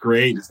 9th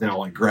grade is now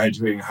like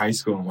graduating high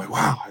school. I'm like,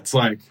 wow, it's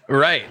like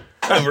right.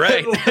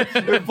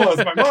 It blows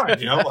my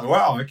mind. I'm like,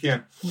 wow, I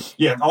can't.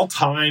 Yeah, all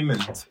time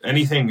and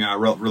anything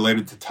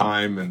related to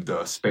time and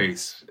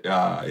space,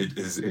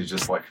 it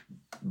just like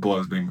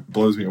blows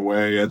me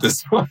away at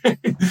this point.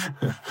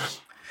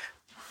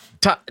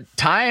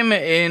 Time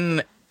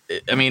in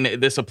I mean,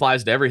 this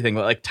applies to everything,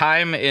 but like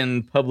time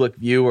in public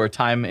view or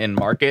time in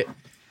market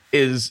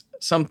is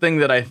something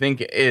that I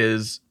think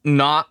is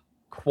not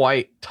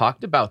quite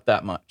talked about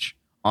that much,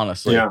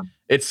 honestly. Yeah.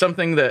 It's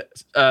something that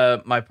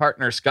my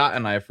partner Scott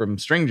and I from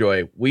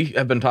Stringjoy, we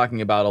have been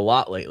talking about a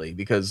lot lately,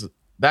 because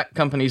that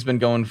company's been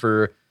going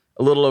for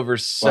a little over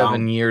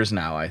 7 years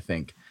now, I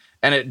think.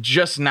 And it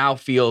just now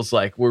feels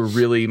like we're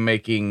really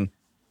making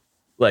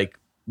like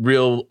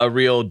a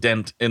real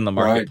dent in the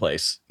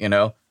marketplace, you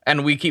know?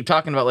 And we keep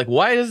talking about like,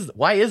 why is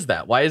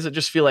that? Why does it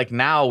just feel like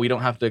now we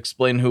don't have to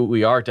explain who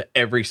we are to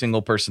every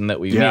single person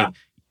that we meet?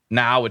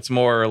 Now it's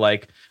more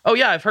like, oh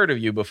yeah, I've heard of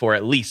you before,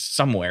 at least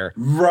somewhere.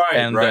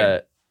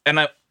 Right.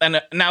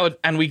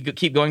 And we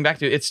keep going back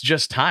to it's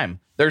just time.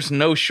 There's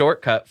no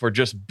shortcut for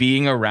just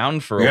being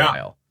around for a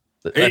while.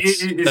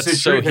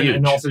 That's so huge.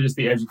 And also just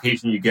the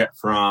education you get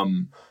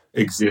from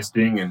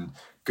existing, and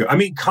I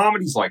mean,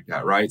 comedy's like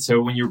that, right?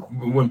 So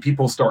when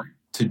people start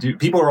to do,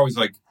 people are always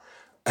like,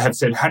 have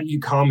said, how do you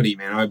do comedy,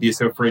 man? I'd be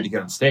so afraid to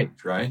get on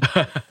stage, right?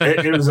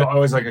 it was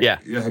always like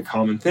a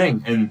common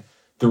thing. And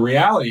the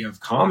reality of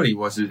comedy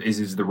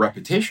is the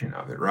repetition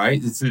of it,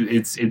 right?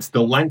 It's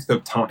the length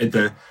of time.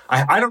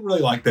 I don't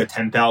really like the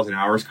 10,000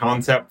 hours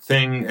concept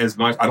thing as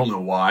much. I don't know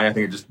why. I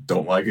think I just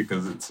don't like it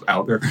because it's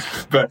out there.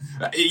 But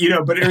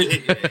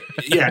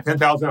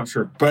 10,000, I'm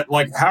sure. But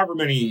like however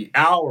many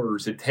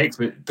hours it takes,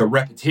 but the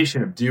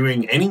repetition of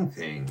doing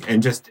anything,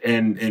 and just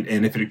and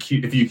if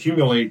you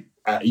accumulate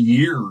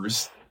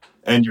years,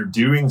 and you're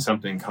doing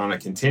something kind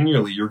of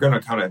continually, you're going to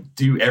kind of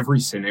do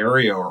every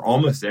scenario or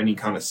almost any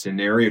kind of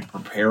scenario to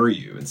prepare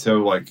you. And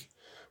so like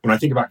when I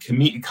think about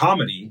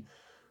comedy,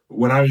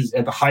 when I was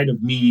at the height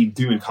of me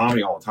doing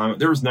comedy all the time,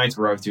 there was nights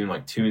where I was doing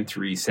like 2 and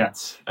 3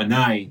 sets a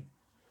night,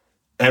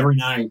 every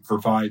night for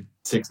 5-6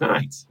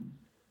 nights.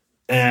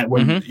 And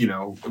when,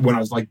 when I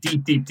was like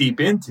deep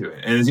into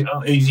it, and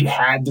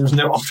there's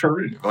no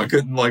alternative. I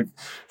couldn't like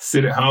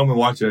sit at home and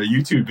watch a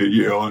YouTube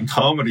video on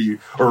comedy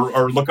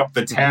or look up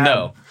the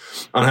tab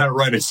on how to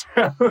write a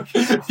show,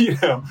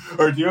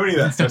 or do any of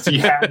that stuff. So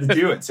you had to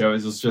do it. So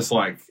it was just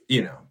like,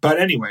 but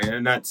anyway,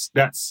 and that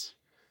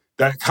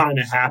kind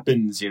of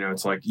happens,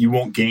 it's like, you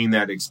won't gain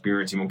that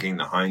experience. You won't gain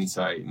the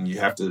hindsight, and you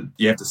have to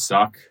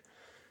suck,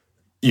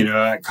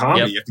 at comedy.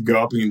 Yep. You have to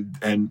go up and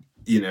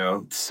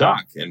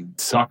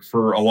suck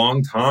for a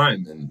long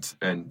time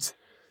and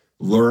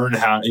learn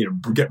how,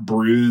 get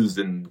bruised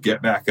and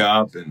get back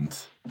up and,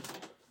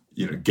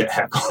 get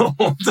heckled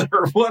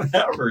or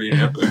whatever,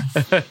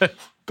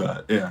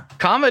 But yeah.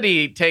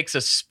 Comedy takes a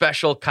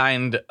special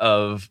kind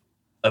of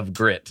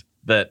grit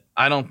that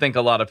I don't think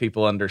a lot of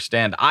people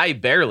understand. I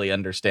barely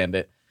understand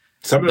it.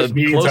 Some of those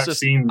meetings I've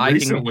seen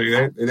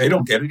recently, they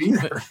don't get it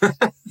either.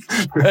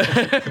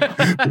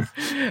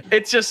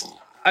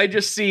 I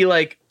just see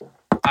like,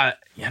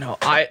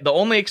 the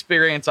only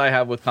experience I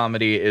have with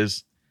comedy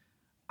is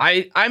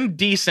I'm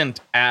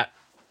decent at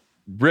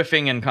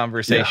riffing and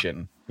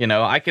conversation.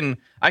 Yeah. I can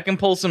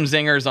pull some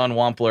zingers on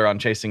Wampler on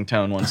Chasing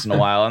Tone once in a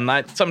while, and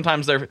that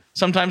sometimes they're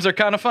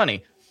kind of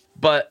funny.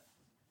 But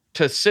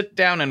to sit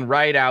down and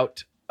write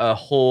out a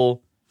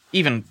whole,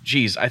 I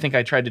think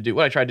I tried to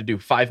do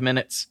 5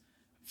 minutes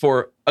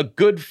for a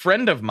good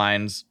friend of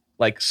mine's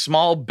like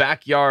small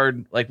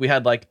backyard, like we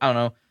had like, I don't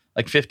know,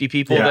 like 50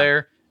 people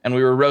there. And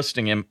we were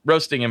roasting him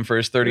for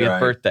his 30th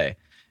birthday.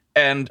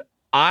 And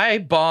I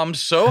bombed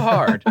so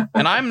hard.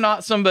 And I'm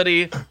not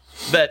somebody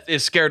that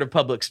is scared of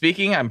public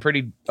speaking. I'm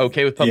pretty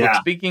okay with public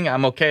speaking.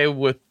 I'm okay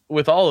with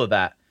all of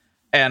that.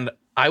 And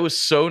I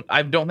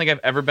don't think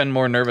I've ever been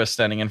more nervous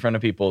standing in front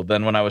of people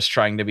than when I was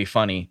trying to be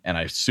funny. And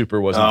I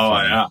super wasn't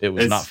funny. Yeah. It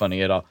was not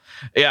funny at all.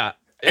 Yeah.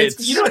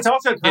 It's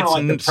also kind of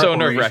like the so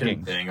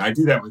nerve-wracking thing. I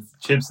do that with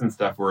chips and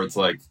stuff where it's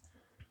like,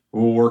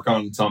 we'll work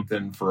on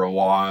something for a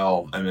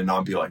while, and then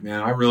I'll be like,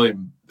 man,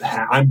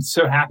 I'm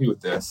so happy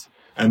with this.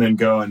 And then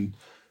go and,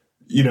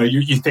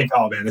 you think,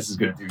 oh man, this is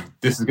going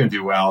to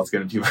do well. It's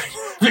going to do,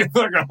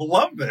 people are going to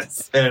love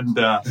this. And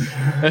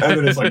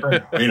then it's like,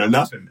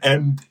 nothing.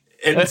 And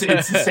it's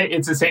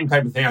the same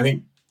type of thing. I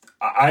think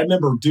I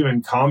remember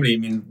doing comedy. I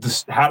mean,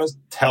 how to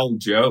tell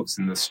jokes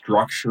and the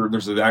structure,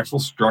 there's an actual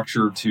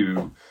structure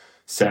to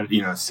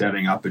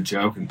setting up a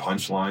joke and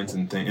punchlines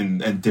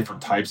and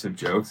different types of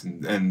jokes.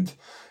 And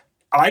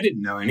I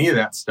didn't know any of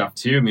that stuff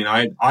too. I mean,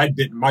 my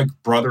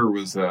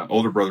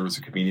older brother was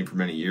a comedian for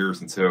many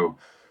years. And so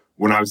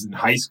when I was in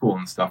high school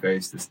and stuff, I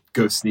used to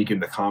go sneak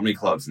into comedy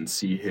clubs and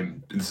see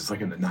him. This is like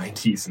in the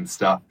 90s and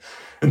stuff,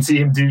 and see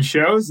him do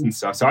shows and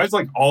stuff. So I was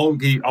like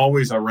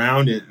always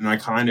around it, and I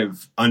kind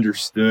of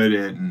understood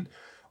it and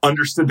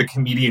understood the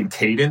comedian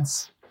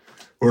cadence.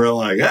 Where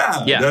like,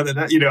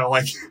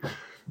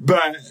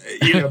 But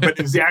but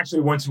it was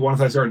actually once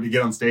I started to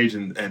get on stage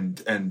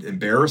and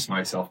embarrass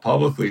myself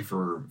publicly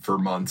for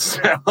months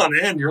on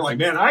end, you're like,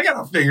 man, I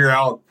gotta figure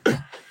out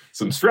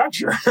some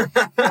structure. Like,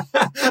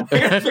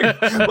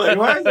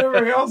 why is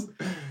everybody else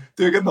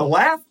Dude, the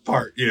laugh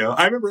part,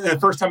 I remember the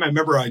first time I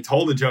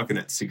told a joke and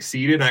it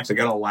succeeded and I actually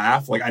got a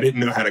laugh. Like, I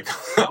didn't know how to,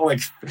 I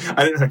didn't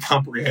know how to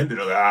comprehend it.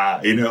 I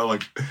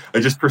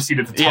just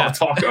proceeded to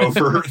talk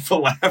over the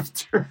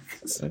laughter.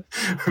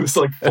 It was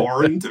like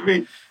foreign to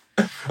me.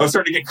 I was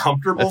starting to get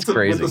comfortable with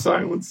the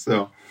silence.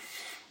 So,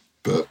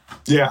 but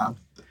yeah.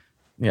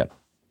 Yeah.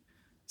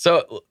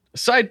 So,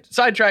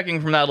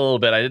 sidetracking from that a little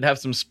bit, I did have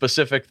some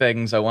specific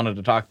things I wanted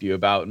to talk to you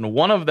about. And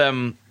one of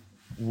them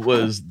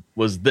was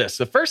this.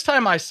 The first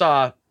time I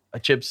saw a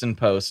Chibson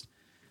post,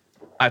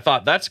 I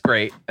thought that's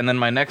great. And then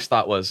my next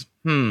thought was,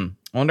 I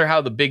wonder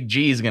how the big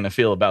G is going to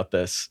feel about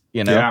this,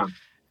 Yeah.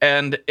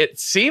 And it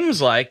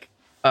seems like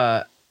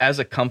as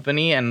a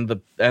company and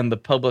the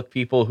public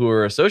people who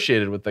are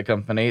associated with the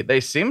company, they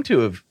seem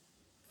to have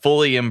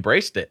fully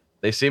embraced it.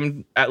 They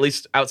seem, at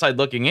least outside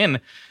looking in,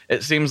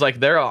 it seems like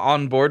they're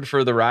on board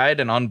for the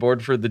ride and on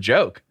board for the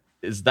joke.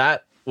 Was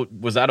that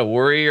a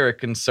worry or a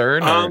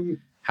concern? Or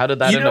how did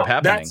that end up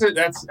happening?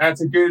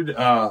 That's a good.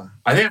 I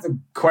think that's a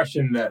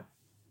question that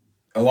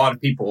a lot of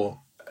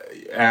people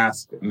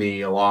ask me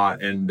a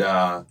lot, and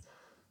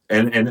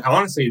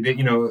honestly,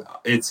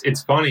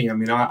 it's funny. I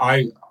mean,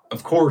 I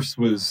of course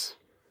was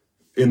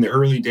in the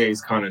early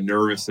days kind of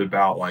nervous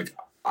about like.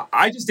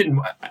 I just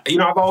didn't,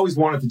 I've always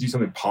wanted to do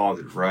something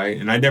positive, right?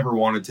 And I never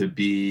wanted to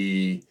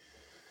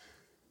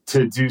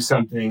do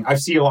something. I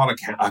see a lot of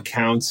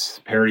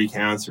accounts, parody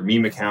accounts or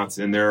meme accounts,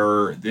 and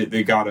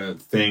they got a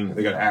thing,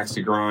 they got an axe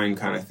to grind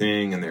kind of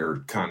thing, and they're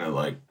kind of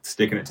like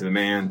sticking it to the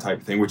man type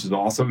of thing, which is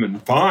awesome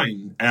and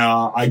fine.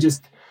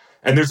 And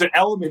there's an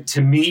element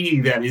to me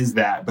that is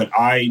that, but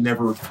I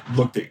never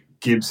looked at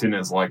Gibson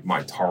as like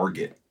my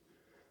target.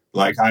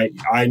 Like I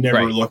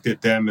never looked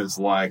at them as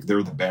like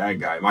they're the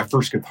bad guy. My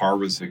first guitar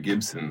was a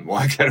Gibson.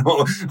 Like I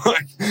don't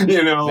like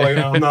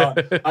I'm not.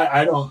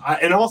 I don't.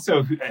 And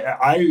also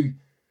I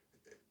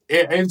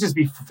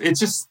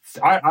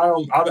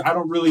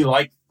don't really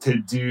like to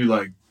do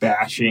like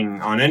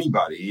bashing on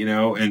anybody,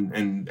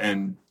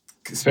 and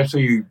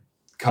especially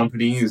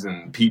companies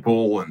and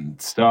people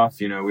and stuff.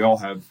 We all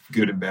have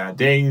good and bad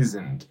days,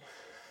 and.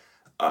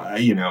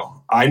 I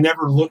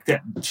never looked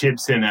at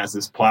Chibson as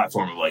this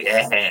platform of like,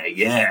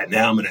 yeah,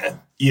 now I'm gonna,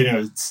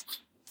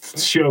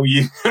 show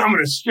you. I'm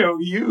gonna show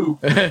you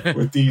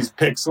with these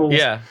pixels.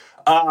 Yeah.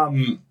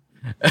 So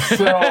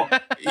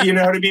you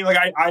know what I mean? Like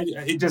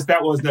that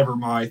was never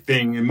my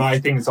thing, and my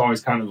thing is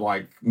always kind of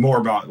like more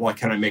about like,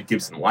 can I make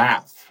Gibson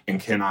laugh, and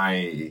can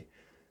I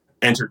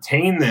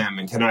entertain them,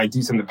 and can I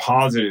do something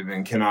positive,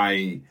 and can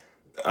I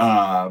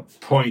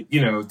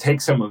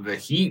take some of the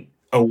heat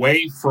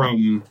away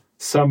from.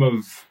 Some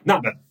of,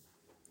 not that,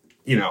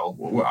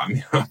 I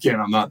mean,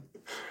 again, I'm not,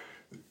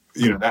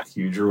 that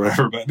huge or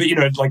whatever, but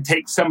like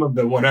take some of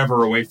the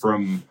whatever away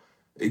from,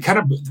 kind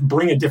of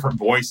bring a different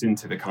voice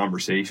into the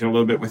conversation a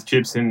little bit with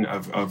Chibson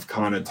of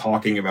kind of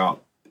talking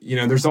about,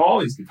 there's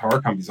all these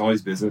guitar companies, all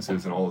these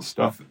businesses and all this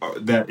stuff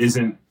that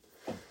isn't,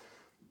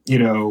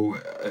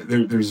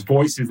 there's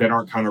voices that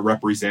aren't kind of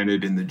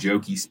represented in the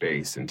jokey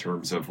space in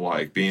terms of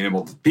like being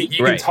able to be,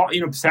 you can talk,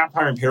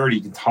 satire and parody,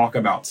 you can talk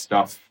about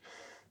stuff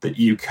that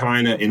you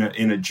kind of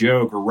in a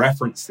joke or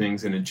reference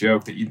things in a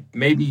joke that you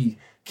maybe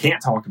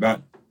can't talk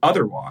about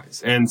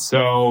otherwise. And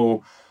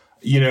so,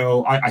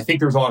 I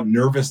think there's a lot of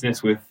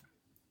nervousness with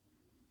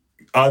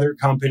other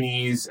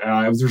companies.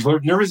 There's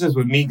nervousness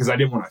with me because I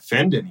didn't want to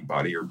offend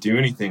anybody or do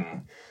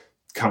anything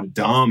kind of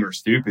dumb or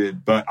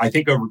stupid. But I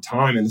think over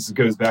time, and this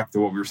goes back to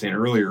what we were saying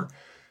earlier,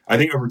 I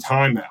think over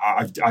time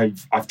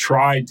I've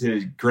tried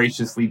to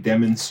graciously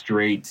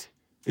demonstrate.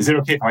 Is it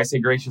okay if I say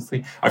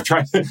graciously? I've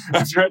tried to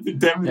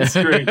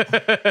demonstrate,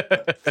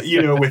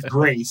 with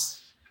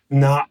grace,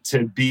 not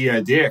to be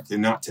a dick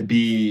and not to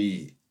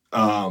be,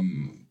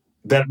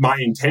 that my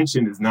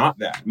intention is not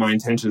that. My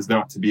intention is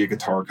not to be a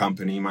guitar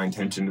company. My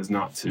intention is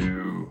not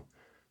to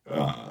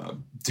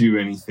do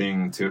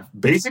anything to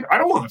I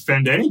don't want to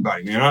offend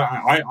anybody, man.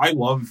 I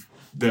love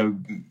the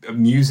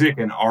music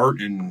and art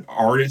and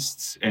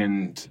artists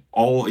and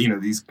all,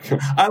 these,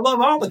 I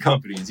love all the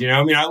companies,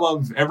 I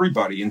love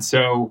everybody. And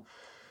so,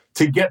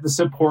 to get the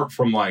support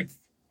from like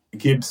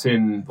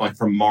Gibson, like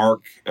from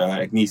Mark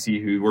Agnesi,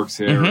 who works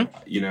there,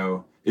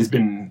 has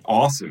been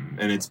awesome.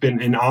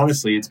 And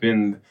honestly, it's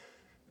been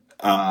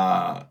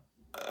a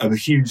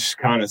huge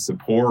kind of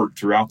support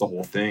throughout the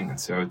whole thing. And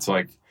so it's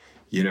like,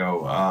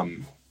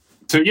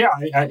 so yeah,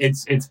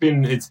 it's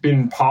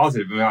been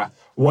positive. I mean,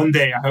 one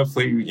day,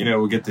 hopefully,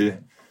 we'll get to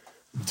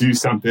do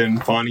something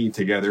funny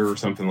together or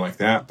something like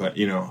that. But,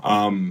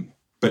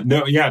 but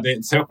no, yeah,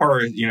 so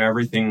far,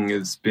 everything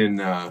has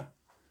been,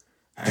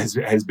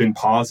 has been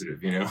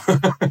positive,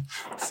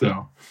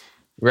 so.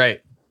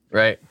 Right.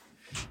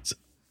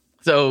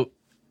 So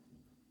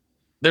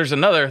there's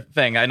another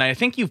thing, and I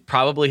think you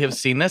probably have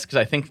seen this because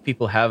I think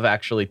people have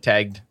actually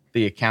tagged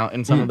the account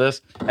in some of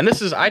this. And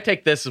I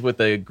take this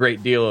with a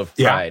great deal of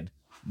pride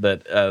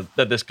that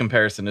this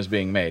comparison is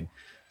being made.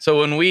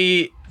 So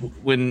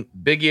when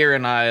Big Ear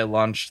and I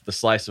launched the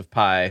Slice of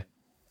Pie,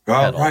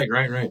 pedal,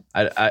 right.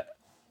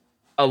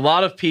 A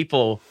lot of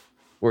people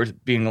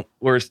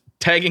were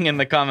tagging in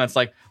the comments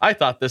like, I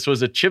thought this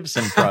was a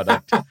Chibson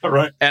product.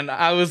 Right. And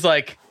I was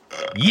like,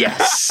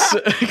 yes,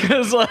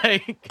 because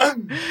like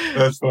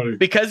that's funny.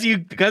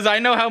 Because I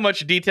know how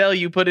much detail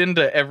you put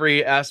into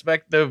every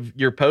aspect of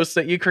your posts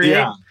that you create.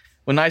 Yeah.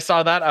 When I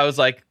saw that, I was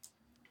like,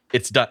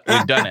 it's done.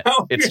 We've done it.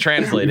 It's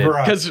translated.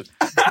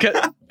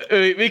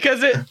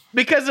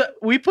 Because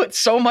we put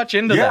so much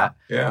into that.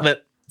 Yeah.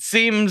 That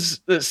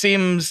seems it's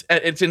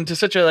into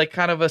such a like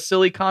kind of a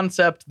silly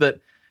concept that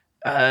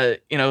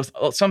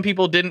some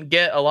people didn't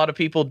get, a lot of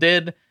people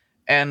did,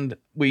 and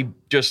we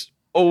just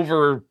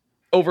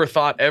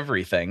overthought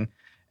everything.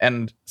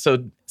 And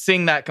so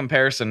seeing that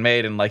comparison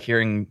made and like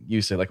hearing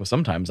you say like, well,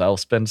 sometimes I'll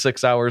spend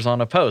 6 hours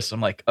on a post.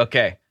 I'm like,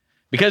 okay,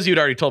 because you'd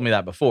already told me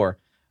that before.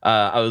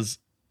 I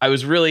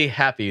was really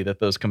happy that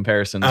those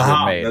comparisons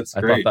were made. That's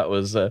I great. thought that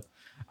was, I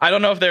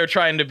don't know if they were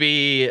trying to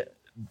be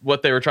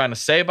what they were trying to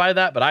say by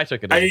that, but I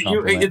took it as a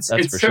compliment. It's so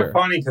sure.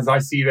 funny because I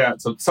see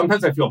that. So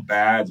sometimes I feel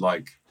bad.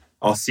 Like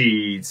I'll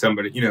see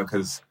somebody,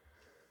 because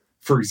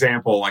for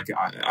example, like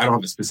I don't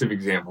have a specific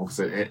example because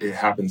it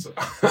happens,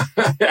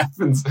 it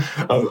happens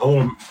a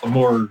little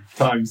more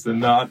times than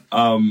not.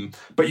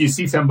 But you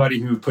see somebody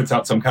who puts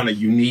out some kind of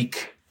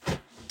unique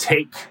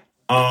take,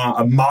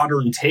 a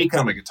modern take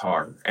on a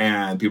guitar,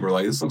 and people are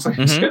like, "This looks like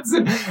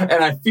Chibson,"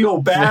 and I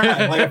feel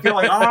bad. Like I feel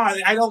like,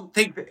 I don't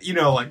think that,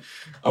 like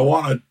I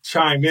want to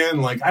chime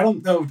in. Like I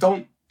don't know,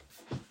 don't.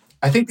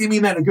 I think they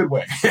mean that in a good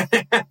way.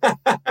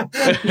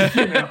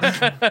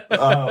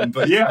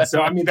 But yeah,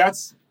 so I mean that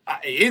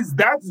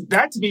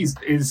to me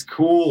is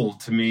cool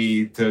to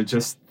me, to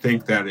just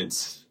think that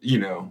it's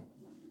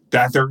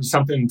that there's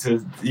something to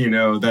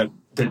that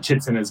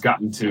Chibson has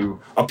gotten to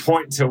a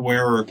point to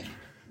where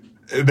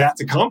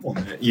that's a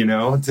compliment,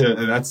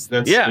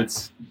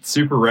 it's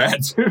super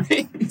rad to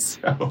me.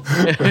 So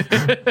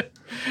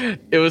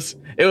it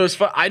was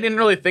fun. I didn't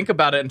really think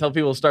about it until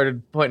people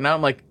started pointing out.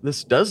 I'm like,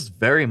 this does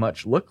very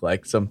much look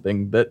like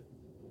something that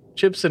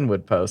Chibson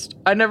would post.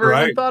 I never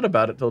even thought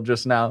about it till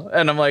just now,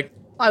 and I'm like,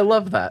 I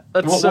love that.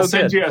 That's so good. We'll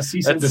send you a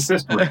cease and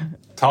desist ring,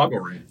 toggle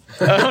ring.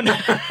 Oh no.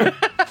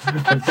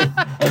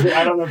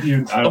 I don't know if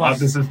you.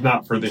 This is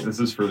not for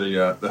this is for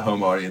the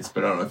home audience,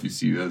 but I don't know if you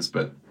see this,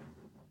 but.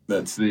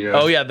 That's the.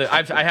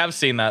 I have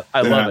seen that.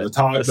 I love it.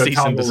 The cease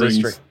and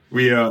desist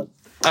ring.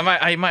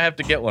 I might have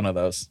to get one of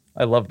those.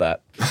 I love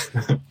that.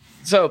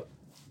 So,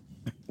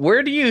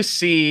 where do you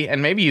see?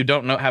 And maybe you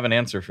don't have an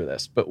answer for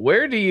this, but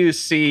where do you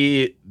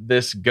see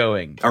this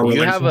going? Our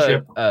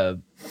relationship. You have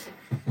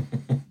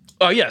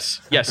oh yes,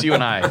 you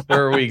and I.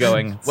 Where are we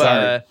going?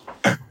 Sorry.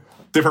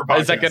 Different podcast.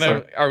 Is that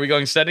gonna? Are we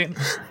going steady?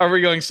 Are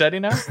we going steady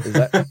now? Is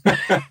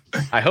that?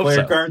 I hope Play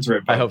so. Your cards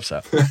right, I hope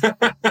so.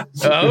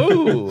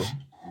 Oh.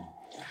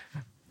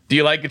 Do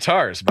you like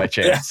guitars by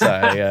chance?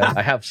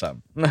 I have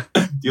some. Do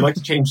you like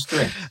to change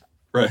strings?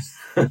 Right.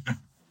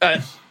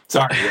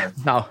 Sorry. Yeah.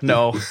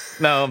 No.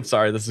 I'm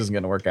sorry. This isn't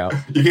going to work out.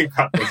 You can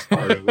cut this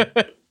part of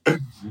it.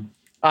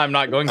 I'm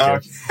not going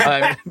to.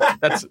 Okay.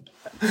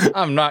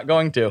 I'm not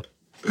going to.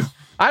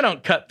 I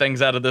don't cut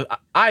things out of this.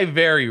 I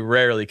very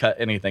rarely cut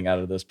anything out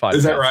of this podcast.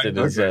 Is that right? It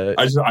okay.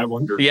 I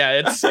wonder.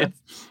 Yeah,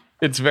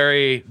 it's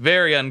very,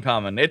 very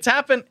uncommon. It's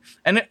happened,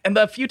 and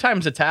the few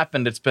times it's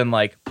happened, it's been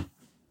like,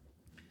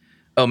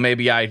 oh,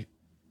 maybe I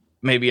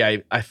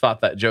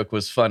thought that joke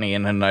was funny,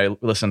 and then I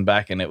listened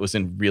back and it was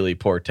in really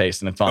poor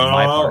taste, and it's on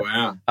my part.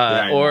 Yeah.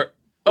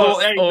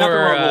 Nothing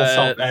wrong with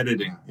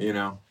self-editing,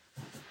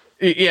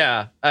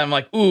 Yeah, I'm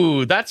like,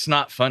 ooh, that's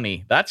not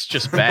funny. That's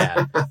just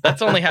bad.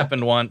 That's only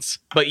happened once.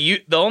 But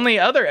the only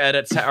other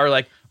edits are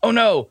like, oh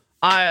no,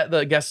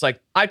 the guest's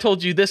like, I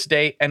told you this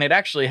date, and it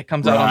actually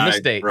comes out on this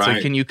date. Right.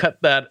 So can you cut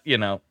that?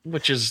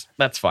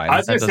 That's fine. I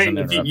was going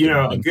to say,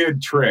 a good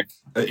trick,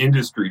 an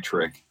industry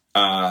trick.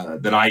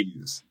 That I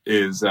use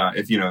is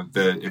if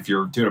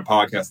you're doing a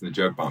podcast and the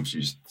joke bombs,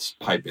 you just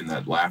pipe in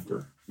that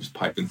laughter. Just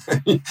pipe in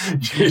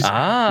just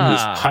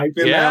pipe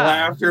in that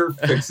laughter,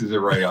 fixes it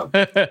right up.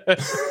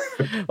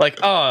 Like,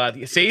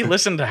 see,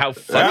 listen to how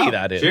funny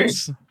that is.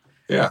 Geez.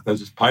 Yeah, that's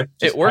just pipe.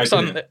 It works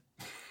on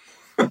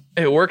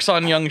it works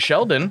on Young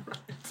Sheldon.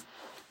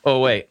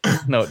 Oh wait,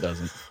 no, it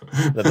doesn't.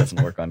 That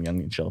doesn't work on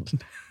Young Sheldon.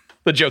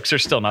 The jokes are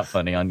still not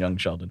funny on Young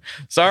Sheldon.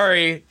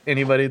 Sorry,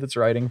 anybody that's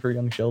writing for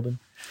Young Sheldon.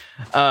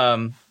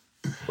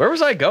 Where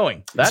was I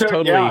going? I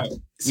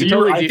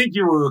think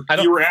you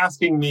were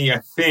asking me, I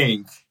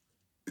think,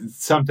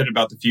 something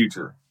about the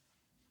future.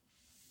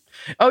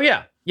 Oh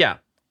yeah.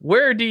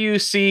 Where do you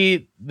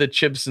see the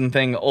Chibson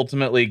thing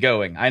ultimately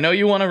going? I know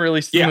you want to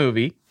release the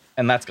movie,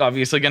 and that's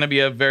obviously going to be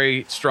a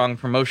very strong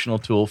promotional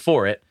tool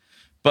for it.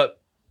 But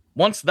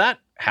once that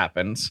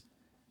happens,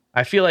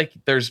 I feel like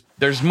there's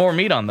more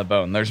meat on the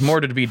bone. There's more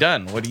to be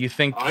done. What do you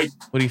think?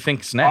 What do you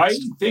think's next? I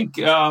think.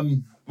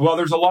 Well,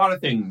 there's a lot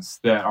of things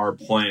that are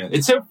planned.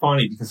 It's so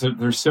funny because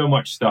there's so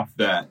much stuff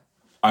that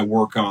I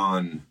work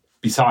on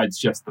besides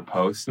just the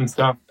posts and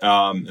stuff.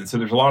 And so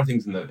there's a lot of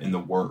things in the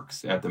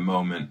works at the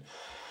moment.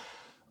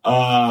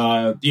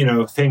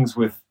 Things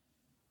with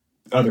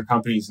other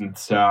companies and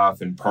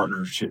stuff, and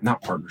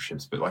not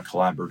partnerships, but like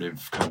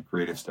collaborative kind of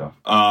creative stuff.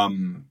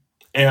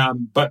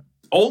 But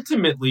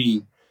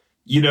ultimately,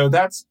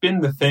 that's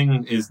been the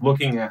thing, is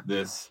looking at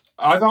this.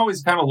 I've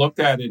always kind of looked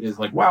at it as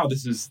like, wow,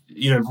 this is,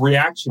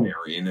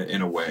 reactionary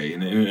in a way.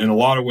 And in a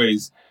lot of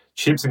ways,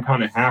 Chibs'n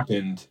kind of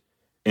happened,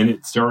 and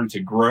it started to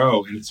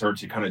grow, and it started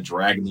to kind of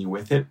drag me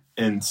with it.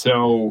 And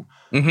so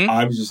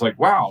I was just like,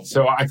 wow.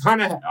 So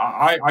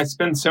I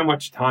spend so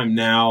much time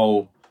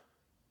now,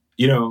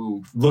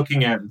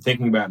 looking at and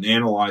thinking about and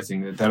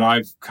analyzing it, that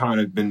I've kind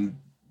of been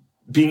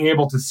being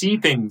able to see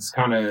things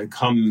kind of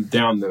come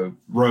down the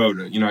road.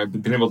 I've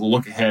been able to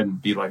look ahead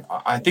and be like,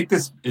 I think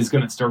this is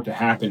going to start to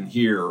happen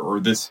here,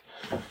 or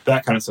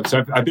that kind of stuff.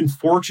 So I've been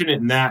fortunate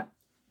in that.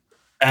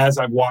 As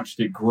I've watched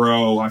it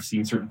grow, I've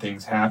seen certain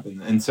things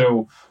happen. And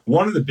so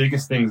one of the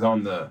biggest things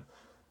on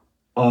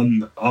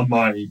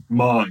my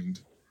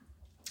mind,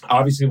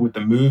 obviously with the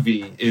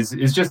movie, is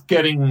just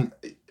getting,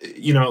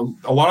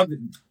 a lot of the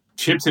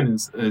Chibs'n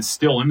is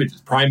still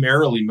images.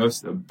 Primarily,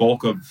 the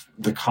bulk of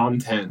the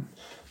content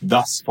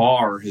thus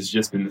far has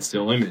just been the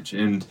still image.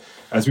 And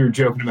as we were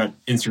joking about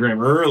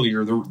Instagram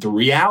earlier, the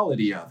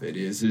reality of it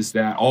is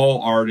that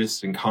all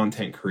artists and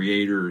content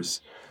creators,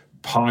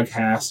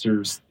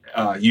 podcasters,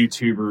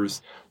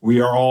 YouTubers,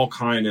 we are all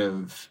kind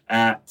of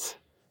at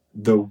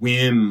the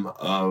whim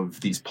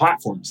of these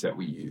platforms that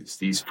we use,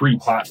 these free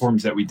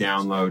platforms that we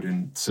download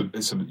and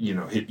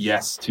hit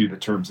yes to the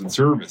terms and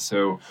service.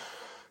 So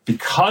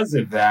because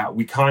of that,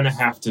 we kind of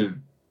have to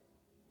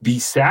be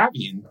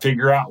savvy and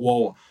figure out,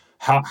 well,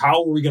 how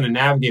are we going to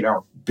navigate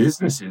our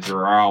businesses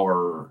or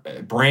our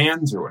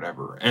brands or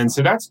whatever. And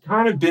so that's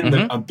kind of been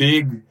a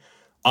big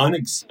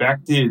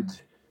unexpected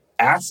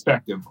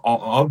aspect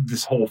of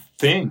this whole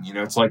thing.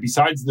 It's like,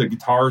 besides the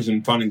guitars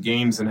and fun and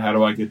games and how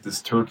do I get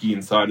this turkey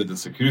inside of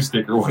this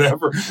acoustic or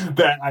whatever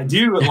that I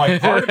do,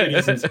 like, part of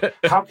it is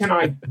how can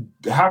I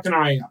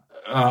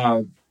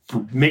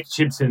make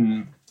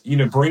Chibs'n,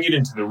 bring it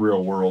into the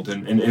real world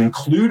and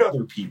include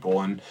other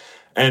people and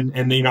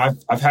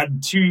I've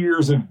had 2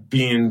 years of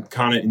being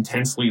kind of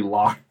intensely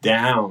locked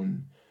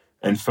down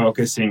and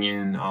focusing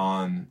in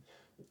on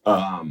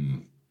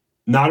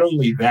not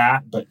only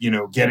that, but,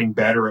 getting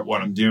better at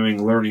what I'm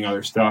doing, learning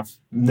other stuff,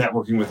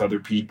 networking with other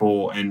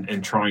people,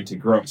 and trying to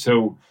grow.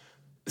 So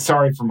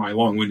sorry for my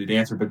long-winded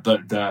answer,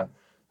 but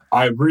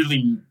I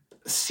really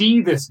see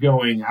this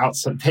going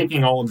outside,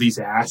 taking all of these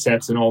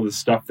assets and all the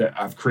stuff that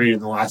I've created in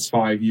the last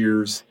 5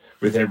 years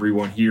with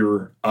everyone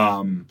here,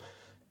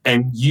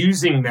 and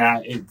using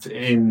that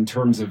in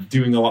terms of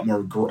doing a lot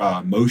more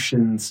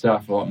motion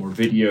stuff, a lot more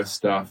video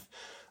stuff.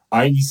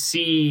 I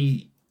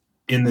see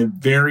in the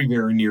very,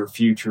 very near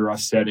future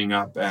us setting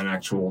up an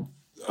actual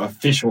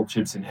official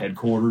Chibs'n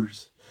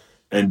headquarters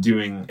and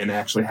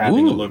actually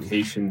having a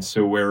location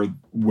so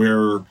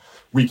where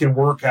we can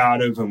work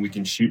out of and we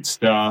can shoot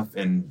stuff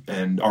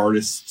and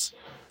artists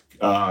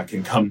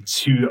can come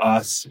to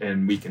us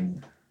and we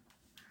can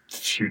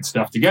shoot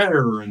stuff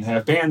together and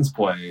have bands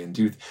play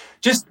and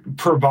just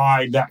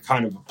provide that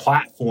kind of a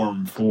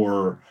platform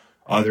for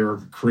other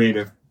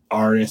creative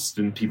artists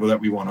and people that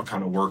we want to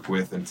kind of work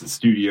with. And it's a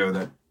studio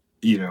that,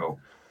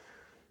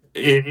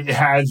 it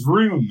has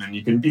room and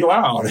you can be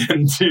loud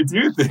and to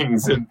do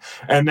things and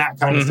that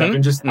kind of stuff.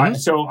 And just,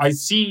 so I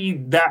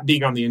see that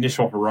being on the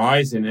initial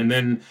horizon. And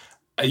then,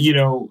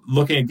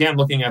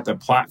 looking at the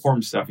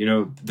platform stuff,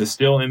 the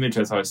still image,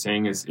 as I was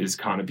saying, is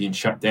kind of being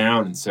shut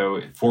down. And so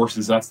it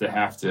forces us to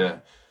have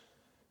to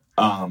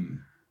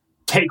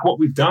take what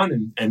we've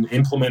done and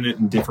implement it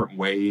in different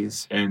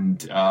ways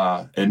and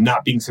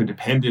not being so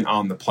dependent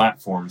on the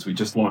platforms. We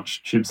just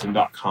launched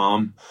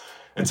Chibs'n.com.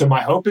 And so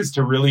my hope is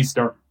to really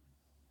start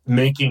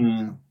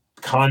making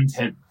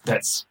content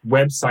that's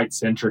website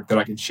centric that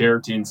I can share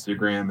to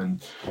Instagram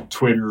and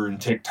Twitter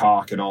and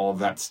TikTok and all of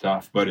that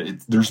stuff. But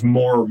there's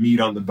more meat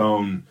on the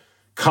bone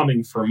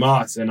coming from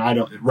us. And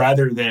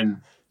rather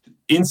than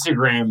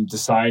Instagram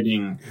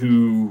deciding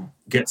who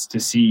gets to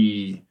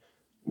see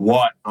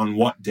what on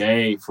what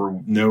day for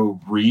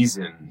no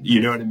reason, you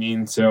know what I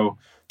mean? So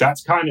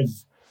that's kind of,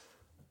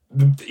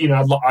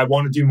 I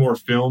want to do more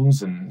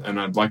films and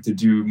I'd like to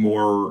do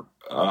more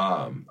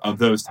of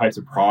those types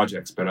of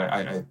projects, but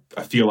I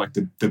feel like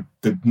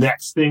the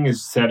next thing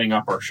is setting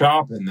up our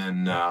shop and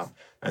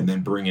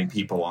then bringing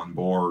people on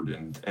board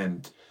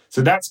and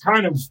so that's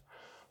kind of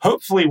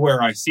hopefully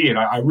where I see it.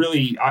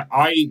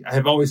 I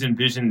have always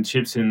envisioned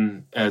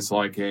Chibs'n as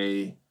like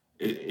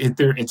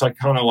it's like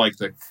kind of like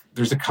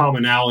there's a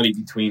commonality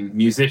between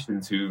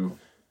musicians who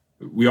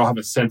we all have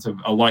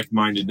a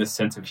like-mindedness,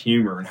 sense of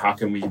humor, and how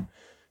can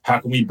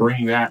we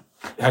bring that,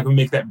 how can we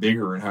make that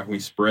bigger, and how can we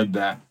spread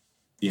that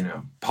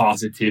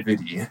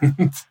positivity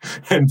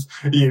and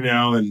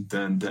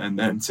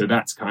so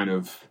that's kind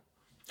of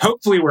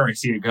hopefully where I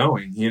see it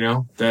going.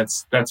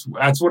 That's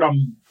what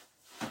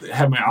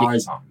have my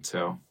eyes on.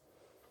 So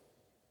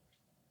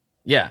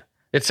yeah,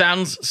 it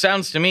sounds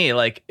to me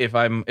like if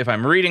I'm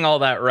reading all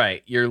that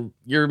right, you're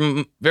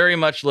very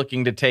much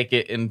looking to take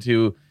it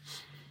into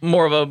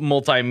more of a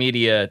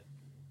multimedia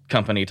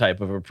company type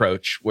of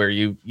approach where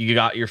you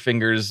got your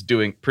fingers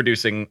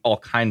producing all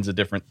kinds of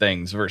different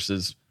things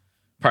versus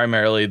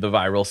primarily the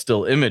viral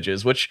still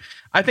images, which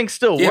I think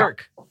still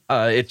work.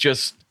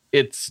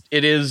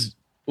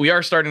 We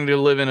are starting to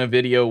live in a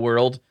video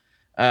world,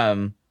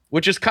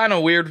 which is kind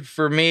of weird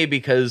for me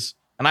because,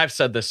 and I've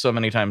said this so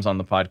many times on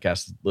the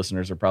podcast,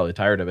 listeners are probably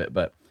tired of it,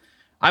 but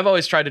I've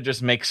always tried to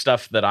just make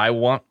stuff that I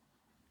want,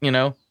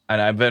 and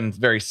I've been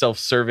very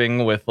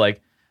self-serving with,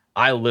 like,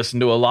 I listen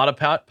to a lot of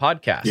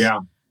podcasts. Yeah.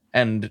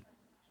 And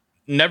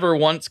never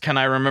once can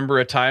I remember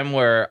a time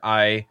where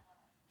I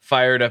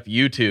fired up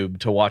YouTube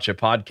to watch a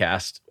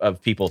podcast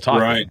of people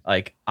talking. Right.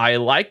 Like, I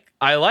like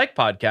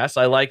podcasts.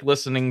 I like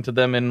listening to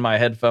them in my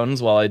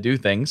headphones while I do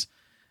things.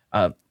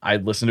 I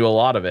listen to a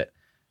lot of it,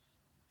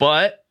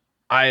 but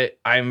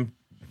I'm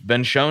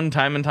been shown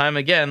time and time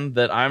again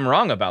that I'm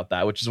wrong about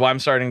that, which is why I'm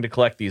starting to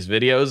collect these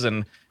videos.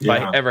 And if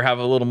I ever have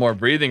a little more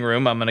breathing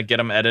room, I'm going to get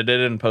them edited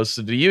and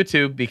posted to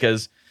YouTube,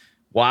 because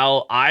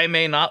while I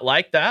may not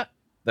like that,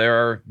 there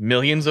are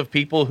millions of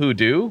people who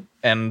do,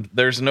 and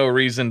there's no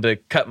reason to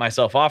cut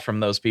myself off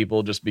from those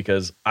people just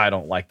because I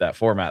don't like that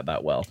format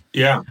that well.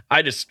 Yeah.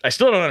 I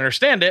still don't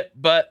understand it,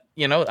 but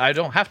I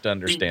don't have to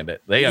understand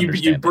it. They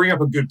understand. You bring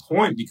up a good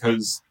point,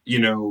 because,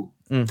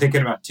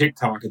 thinking about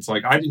TikTok, it's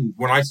like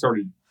when I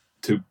started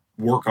to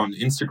work on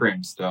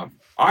Instagram stuff,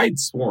 I'd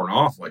sworn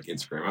off like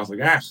Instagram. I was like,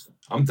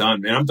 I'm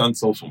done, man. I'm done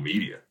social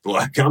media.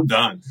 Like, I'm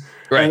done.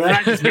 Right. And then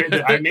I just made the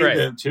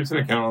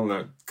Chibson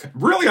account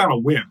really on a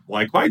whim.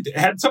 Like,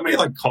 had somebody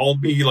like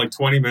called me like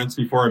 20 minutes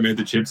before I made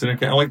the Chibson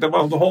account, like the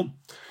whole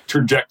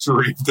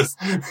trajectory of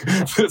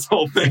this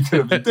whole thing could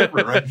have been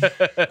different, right?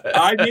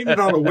 I made it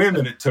on a whim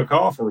and it took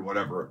off or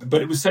whatever.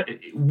 But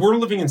we're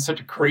living in such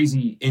a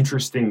crazy,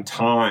 interesting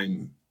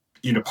time,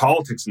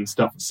 politics and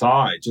stuff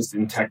aside, just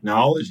in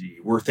technology,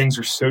 where things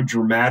are so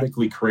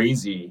dramatically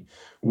crazy,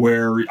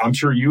 where I'm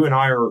sure you and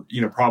I are,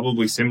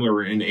 probably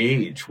similar in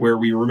age, where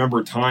we remember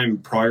a time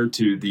prior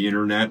to the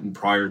internet and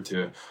prior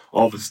to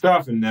all the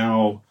stuff. And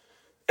now,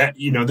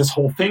 this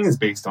whole thing is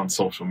based on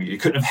social media.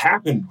 It couldn't have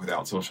happened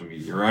without social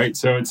media, right?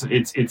 So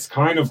it's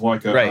kind of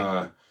like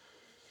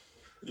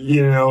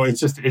it's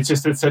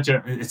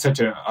such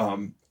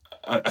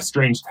a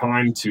strange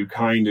time to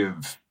kind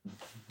of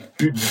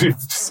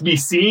be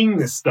seeing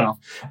this stuff.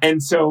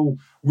 And so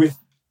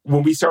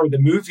when we started the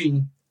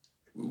movie,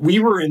 we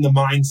were in the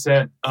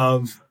mindset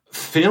of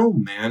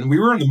film, man. We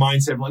were in the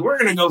mindset of like, we're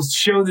going to go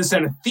show this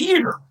at a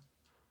theater.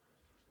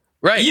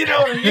 Right. You know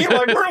what I mean?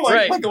 Like, we're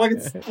like, right. like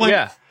it's like,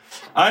 yeah.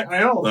 I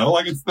don't know,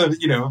 like it's the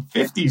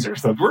 50s or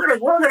something. We're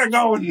gonna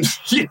go and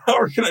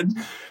we're gonna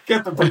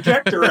get the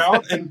projector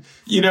out and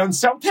and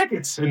sell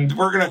tickets, and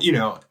we're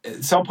gonna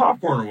sell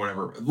popcorn or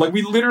whatever. Like,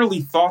 we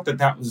literally thought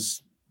that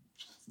was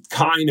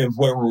kind of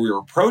where we were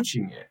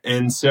approaching it.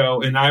 And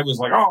I was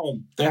like, oh,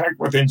 the heck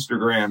with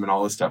Instagram and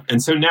all this stuff.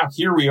 And so now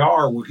here we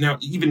are. Now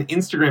even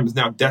Instagram is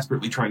now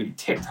desperately trying to be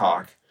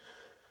TikTok.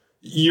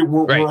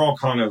 We're all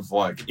kind of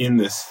like in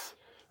this.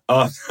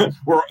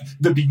 We're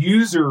the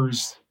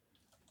users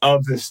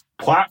of this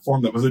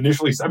platform that was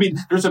initially,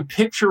 there's a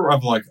picture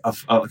of like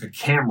a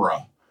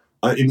camera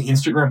in the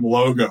Instagram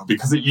logo,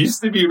 because it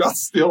used to be about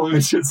still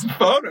images and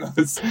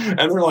photos, and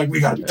they're like, we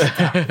got to get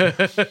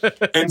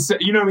that. And so,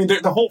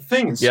 the whole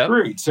thing is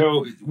screwed.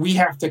 So we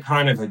have to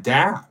kind of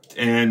adapt.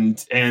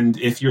 And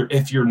if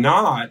you're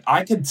not,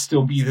 I could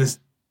still be this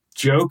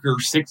joker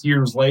 6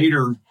 years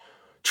later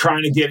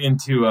trying to get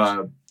into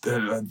a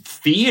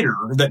theater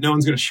that no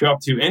one's going to show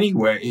up to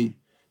anyway,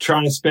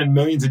 trying to spend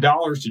millions of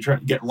dollars to try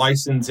to get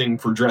licensing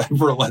for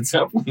Led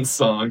Zeppelin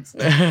songs.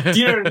 Do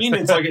you know what I mean?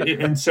 It's like,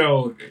 and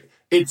so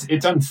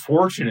it's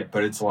unfortunate,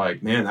 but it's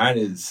like, man, that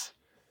is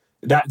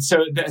that.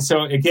 So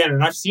again,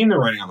 and I've seen the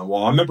writing on the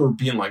wall. I remember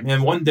being like,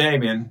 man, one day,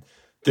 man,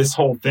 this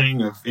whole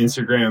thing of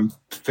Instagram,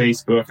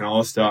 Facebook, and all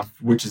this stuff,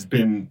 which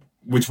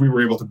we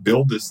were able to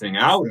build this thing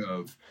out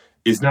of,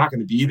 is not going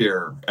to be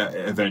there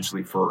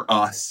eventually for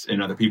us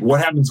and other people.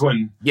 What happens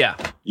when, the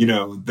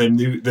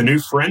new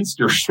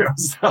Friendster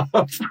shows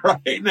up, right?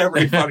 And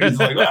everybody's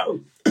like,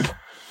 oh,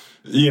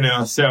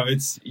 so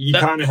you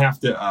kind of have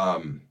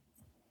to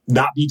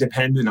not be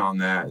dependent on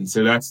that. And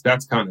so that's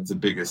kind of the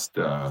biggest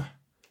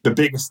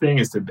thing,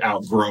 is to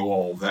outgrow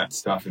all that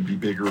stuff and be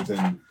bigger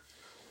than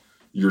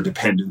your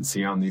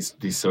dependency on these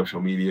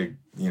social media,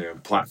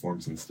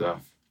 platforms and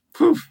stuff.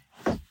 Whew.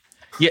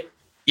 Yeah.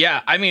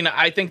 Yeah,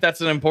 I think that's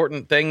an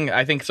important thing.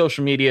 I think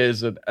social media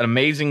is an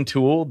amazing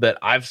tool that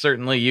I've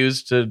certainly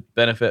used to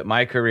benefit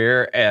my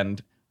career,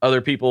 and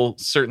other people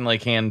certainly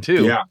can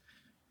too. Yeah.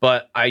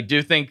 But I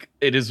do think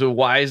it is a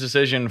wise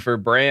decision for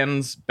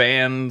brands,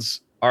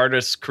 bands,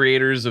 artists,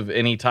 creators of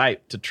any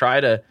type to try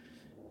to,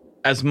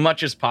 as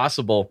much as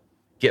possible,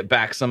 get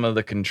back some of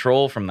the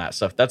control from that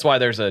stuff. That's why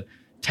there's a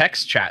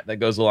text chat that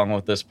goes along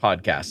with this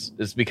podcast,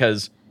 is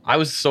because I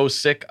was so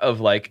sick of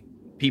like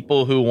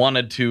people who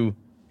wanted to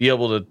be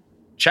able to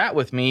chat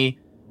with me,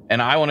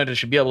 and I wanted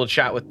to be able to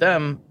chat with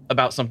them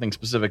about something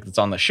specific that's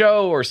on the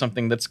show or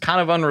something that's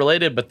kind of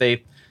unrelated, but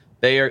they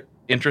are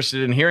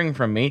interested in hearing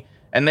from me.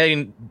 And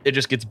then it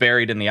just gets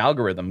buried in the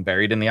algorithm.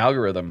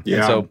 Yeah.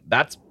 And so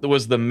that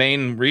was the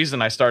main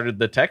reason I started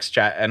the text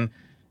chat. And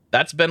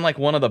that's been like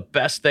one of the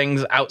best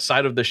things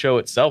outside of the show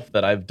itself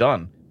that I've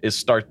done is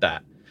start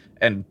that.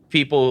 And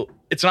people,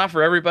 it's not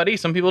for everybody.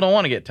 Some people don't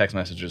want to get text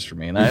messages from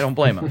me, and I don't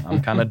blame them.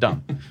 I'm kind of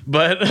dumb.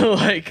 But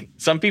like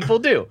some people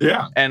do.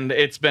 Yeah. And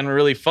it's been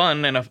really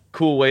fun and a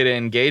cool way to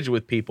engage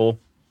with people.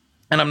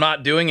 And I'm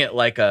not doing it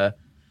like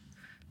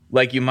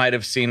you might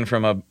have seen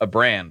from a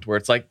brand where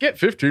it's like, get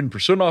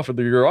 15% off of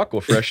your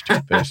Aquafresh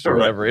toothpaste or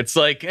whatever. It's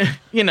like,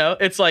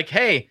 it's like,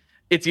 hey,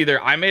 it's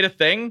either I made a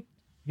thing,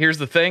 here's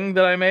the thing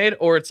that I made,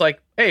 or it's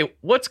like, hey,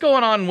 what's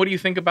going on? What do you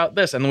think about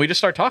this? And then we just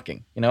start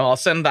talking. I'll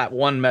send that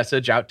one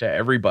message out to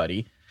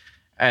everybody,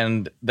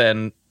 and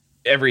then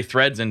every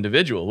thread's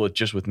individual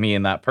with me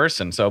and that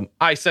person. So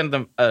I send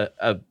them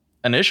a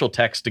initial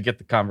text to get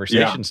the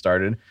conversation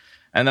started,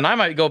 and then I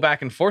might go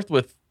back and forth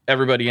with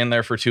everybody in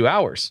there for 2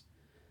 hours.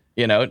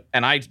 And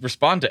I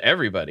respond to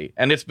everybody,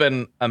 and it's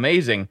been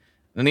amazing.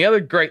 And the other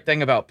great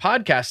thing about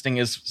podcasting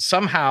is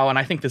somehow, and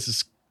I think this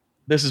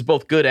is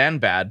both good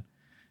and bad,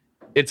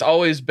 it's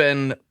always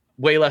been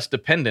way less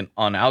dependent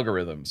on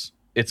algorithms.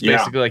 It's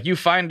basically like you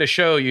find a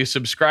show, you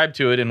subscribe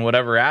to it in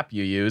whatever app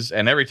you use,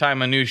 and every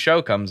time a new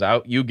show comes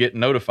out, you get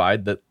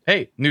notified that,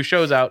 hey, new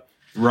show's out.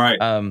 Right.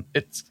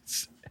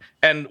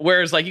 And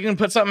whereas like you can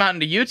put something out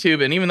into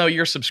YouTube, and even though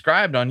you're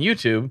subscribed on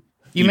YouTube,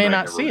 you may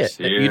not see it.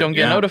 You don't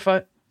get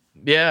notified.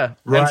 Yeah.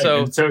 Right.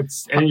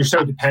 And you're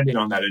so dependent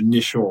on that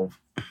initial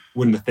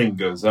when the thing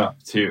goes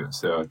up too.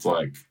 So it's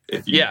like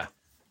if you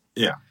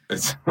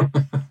it's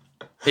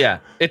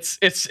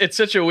it's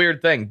such a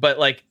weird thing. But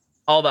like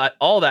all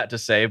that to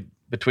say,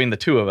 between the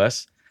two of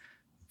us,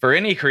 for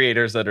any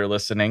creators that are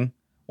listening,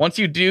 once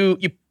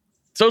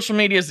social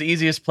media is the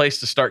easiest place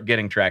to start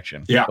getting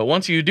traction. Yeah. But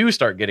once you do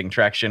start getting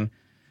traction,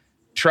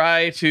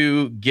 try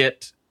to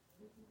get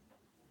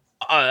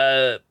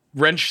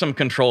wrench some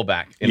control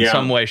back in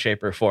some way,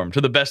 shape, or form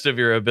to the best of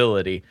your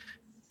ability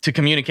to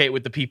communicate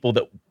with the people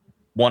that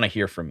want to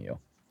hear from you.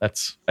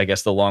 That's, I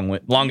guess, the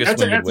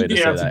longest-winded way to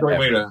say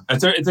that.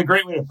 It's a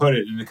great way to put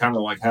it, and to kind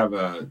of like have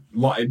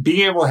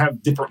being able to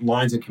have different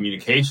lines of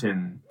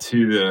communication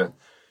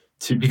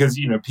because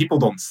people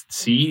don't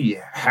see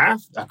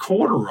half a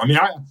quarter. I mean,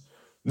 I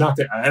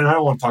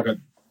don't want to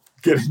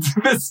get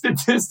into the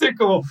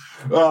statistical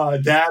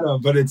data,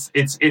 but it's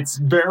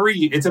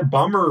a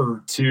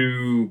bummer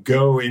to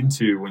go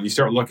into when you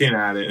start looking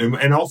at it,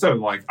 and also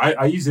like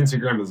I use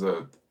Instagram as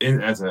a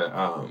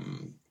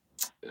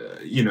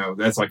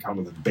that's like kind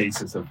of the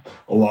basis of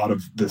a lot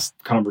of this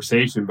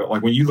conversation. But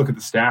like when you look at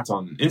the stats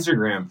on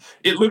Instagram,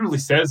 it literally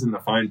says in the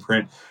fine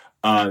print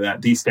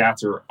that these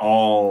stats are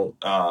all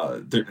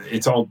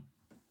it's all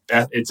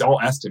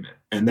estimate,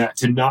 and that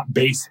to not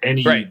base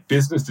any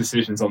business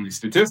decisions on these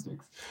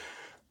statistics.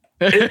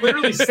 It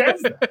literally says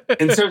that.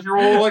 And so you're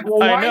all like, well,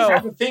 why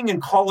have a thing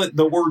and call it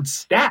the word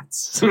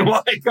stats?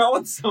 Like, call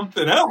it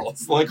something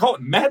else. Like, call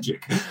it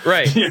magic.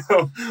 Right.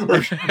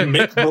 Or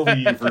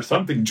make-believe or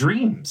something,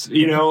 dreams,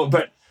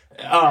 But,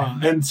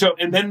 and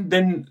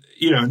then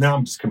now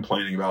I'm just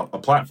complaining about a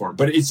platform.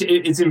 But it's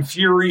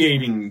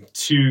infuriating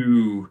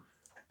to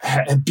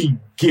be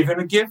given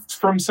a gift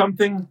from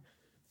something,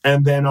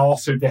 and then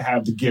also to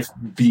have the gift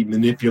be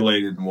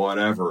manipulated and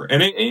whatever.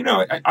 And,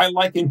 I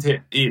likened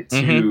it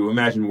to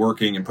imagine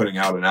working and putting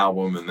out an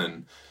album, and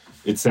then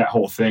it's that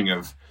whole thing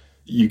of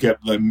you get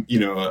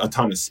a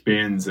ton of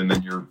spins, and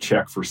then your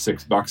check for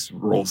 $6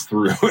 rolls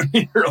through,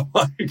 and you're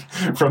like,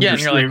 from your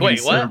streaming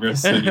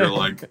service, and you're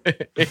like,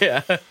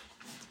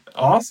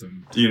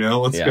 awesome.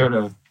 Let's go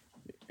to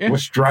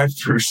which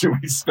drive-through should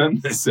we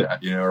spend this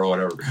at, or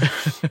whatever.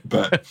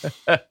 But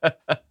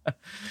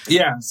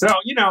so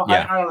I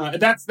don't know.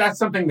 That's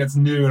something that's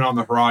new and on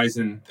the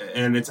horizon,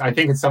 and I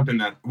think it's something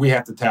that we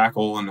have to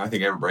tackle, and I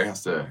think everybody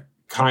has to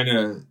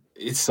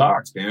it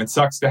sucks, man. It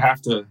sucks to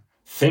have to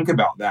think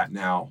about that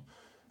now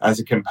as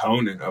a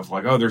component of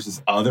like, oh, there's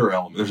this other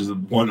element, there's this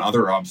one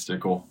other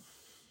obstacle.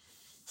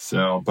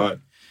 So, but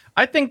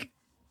I think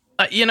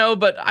but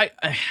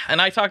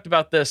I talked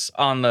about this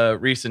on the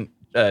recent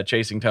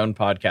Chasing Tone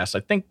podcast.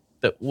 I think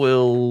that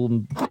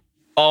will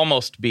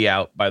almost be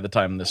out by the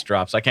time this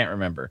drops. I can't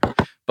remember,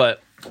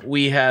 but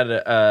we had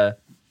a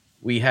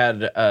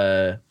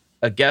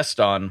guest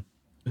on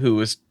who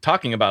was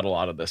talking about a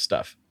lot of this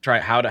stuff.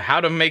 How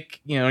to make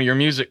your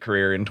music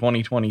career in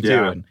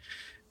 2022,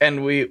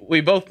 and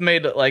we both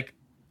made it like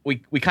we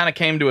kind of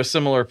came to a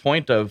similar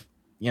point of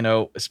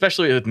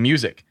especially with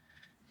music,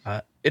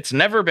 it's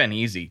never been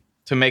easy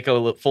to make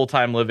a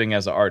full-time living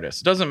as an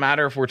artist. It doesn't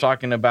matter if we're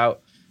talking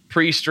about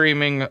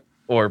pre-streaming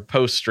or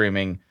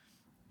post-streaming.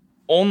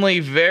 Only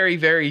very,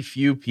 very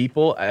few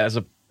people, as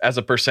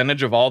a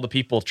percentage of all the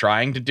people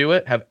trying to do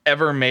it, have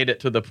ever made it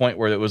to the point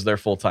where it was their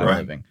full-time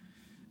living.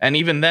 And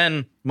even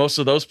then, most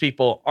of those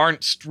people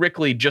aren't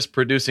strictly just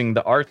producing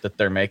the art that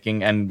they're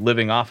making and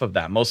living off of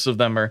that. Most of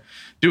them are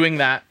doing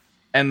that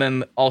and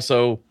then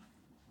also,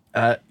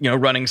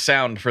 running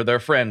sound for their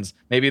friends.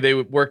 Maybe they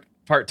would work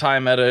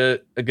part-time at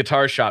a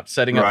guitar shop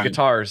setting up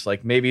guitars.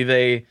 Like maybe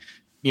they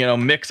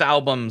mix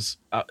albums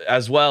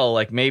as well.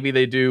 Like maybe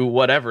they do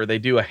whatever. They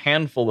do a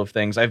handful of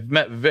things. I've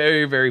met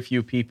very, very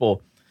few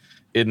people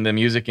in the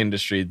music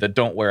industry that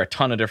don't wear a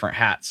ton of different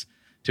hats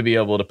to be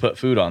able to put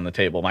food on the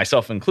table,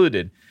 myself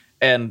included.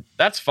 And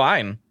that's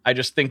fine. I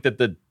just think that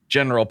the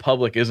general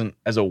public isn't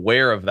as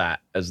aware of that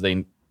as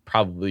they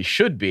probably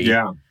should be.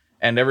 Yeah.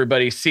 And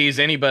everybody sees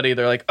anybody,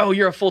 they're like, oh,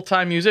 you're a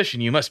full-time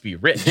musician. You must be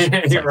rich.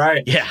 Like,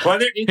 right. Yeah. Well,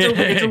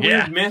 it's a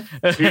weird myth,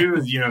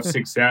 too,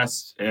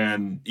 success.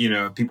 And,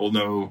 people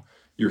know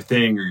your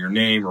thing or your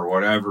name or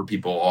whatever.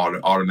 People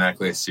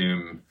automatically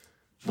assume,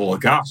 well,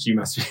 gosh, you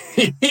must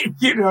be,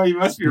 you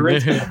must be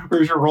rich.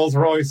 Where's your Rolls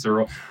Royce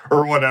or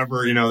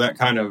whatever, that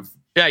kind of.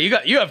 Yeah,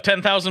 you have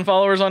 10,000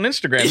 followers on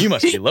Instagram. You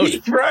must be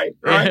loaded. right.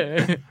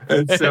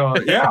 And so,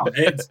 yeah,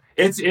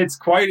 it's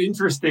quite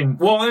interesting.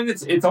 Well, and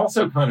it's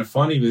also kind of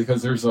funny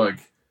because there's like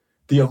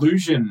the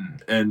illusion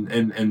and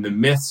the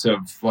myths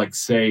of like,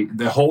 say,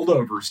 the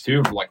holdovers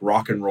too, like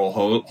rock and roll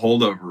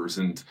holdovers.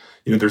 And,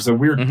 there's a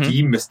weird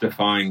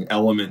demystifying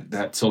element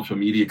that social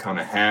media kind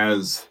of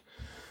has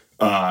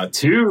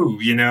too,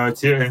 and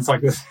it's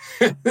like this,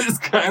 it's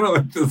kind of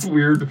like this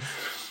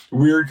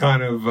weird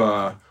kind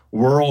of,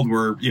 world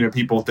where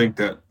people think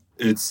that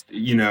it's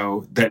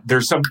that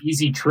there's some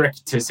easy trick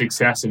to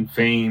success and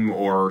fame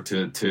or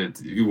to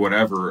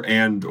whatever,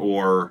 and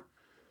or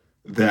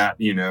that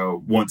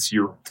once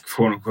you're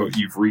quote unquote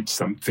you've reached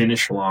some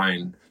finish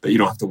line that you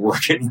don't have to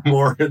work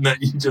anymore and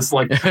that you just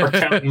like are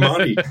counting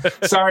money.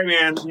 Sorry,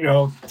 man,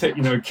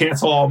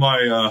 cancel all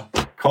my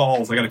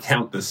calls. I got to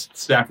count this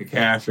stack of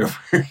cash over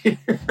here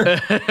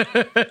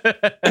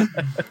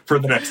for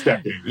the next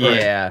decade.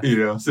 Right?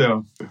 Yeah.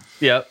 So.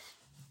 Yep.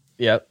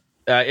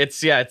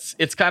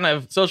 It's kind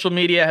of, social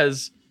media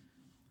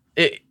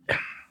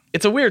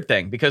it's a weird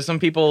thing because some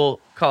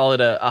people call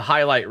it a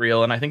highlight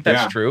reel, and I think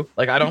that's true.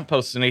 Like I don't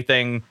post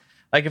anything.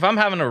 Like if I'm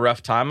having a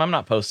rough time, I'm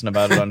not posting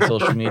about it on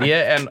social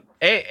media. And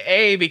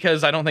A,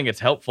 because I don't think it's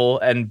helpful,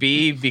 and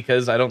B,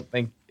 because I don't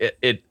think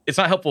it's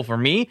not helpful for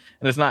me,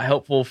 and it's not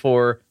helpful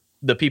for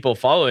the people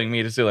following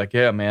me to say like,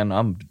 yeah, man,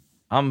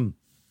 I'm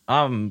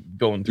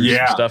going through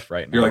some stuff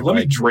right now. You're like, let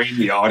me drain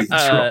the audience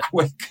real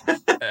quick.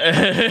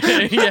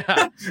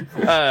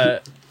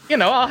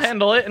 I'll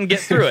handle it and get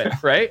through it,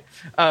 right?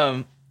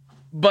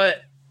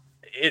 But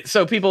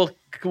so people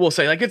will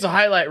say like it's a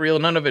highlight reel,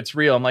 none of it's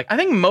real. I'm like, I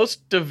think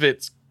most of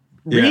it's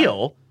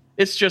real.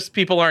 It's just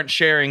people aren't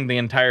sharing the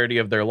entirety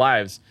of their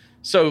lives.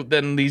 So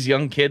then these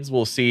young kids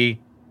will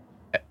see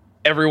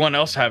everyone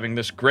else having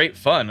this great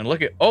fun and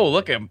look at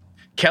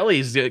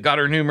Kelly's got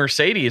her new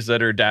Mercedes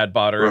that her dad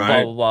bought her, and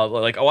blah, blah, blah.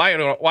 Like,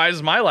 why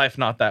is my life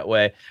not that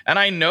way? And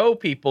I know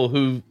people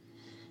who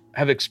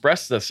have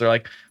expressed this. They're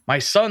like, my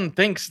son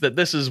thinks that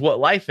this is what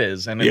life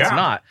is, and it's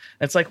not.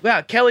 And it's like,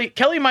 yeah,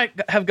 Kelly might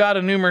have got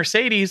a new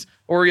Mercedes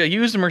or a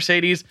used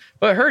Mercedes,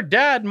 but her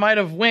dad might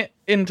have went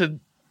into,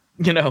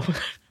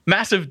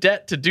 massive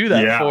debt to do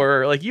that for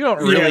her. Like, you don't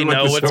really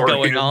know what's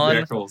going on.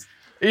 Vehicles.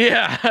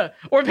 Yeah,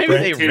 or maybe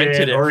they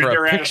rented it for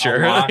a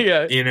picture.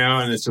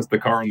 And it's just the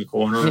car in the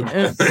corner.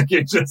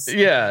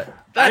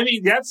 I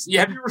mean, have you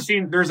ever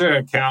seen? There's an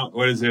account.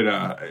 What is it?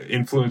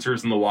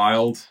 Influencers in the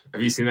Wild.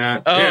 Have you seen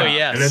that? Oh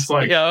yes. And it's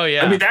like,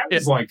 I mean, that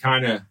is like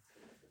kind of.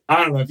 I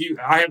don't know if you.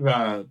 I have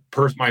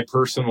my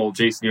personal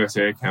Jason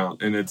USA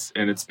account, and it's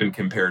been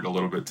compared a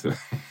little bit to,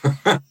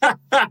 to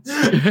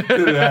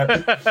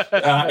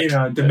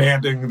that.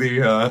 Demanding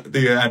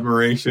the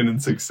admiration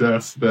and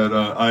success that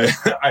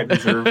I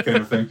deserve, kind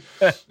of thing.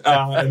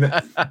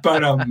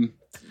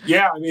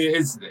 Yeah, I mean,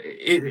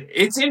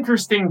 it's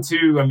interesting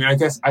too. I mean, I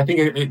think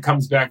it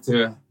comes back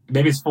to,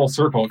 maybe it's full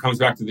circle. It comes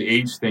back to the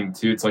age thing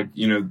too. It's like,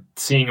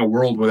 seeing a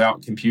world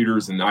without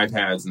computers and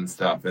iPads and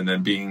stuff, and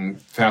then being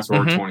fast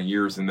forward 20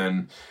 years, and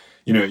then,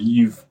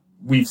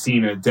 we've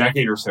seen a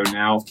decade or so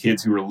now of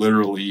kids who are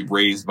literally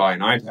raised by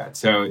an iPad.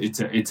 So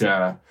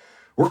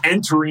we're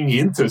entering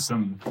into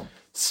some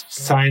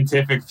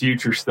scientific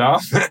future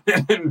stuff,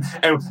 and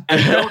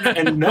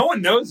no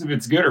one knows if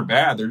it's good or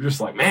bad. They're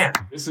just like, man,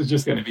 this is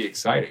just going to be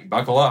exciting.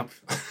 Buckle up.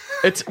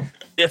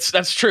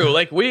 That's true.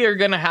 Like, we are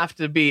going to have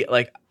to be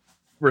like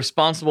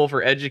responsible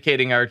for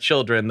educating our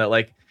children that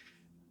like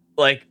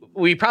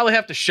we probably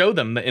have to show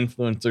them the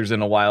influencers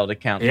in a Wild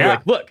account. Yeah.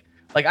 Like, look,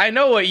 like, I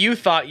know what you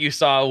thought you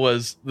saw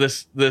was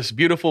this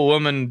beautiful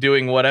woman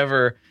doing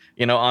whatever,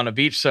 on a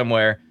beach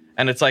somewhere.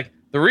 And it's like,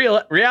 the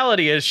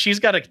reality is she's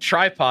got a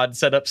tripod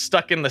set up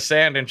stuck in the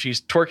sand, and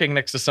she's twerking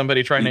next to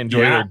somebody trying to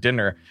enjoy their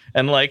dinner.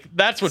 And like,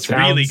 that's what's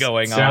really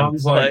going on.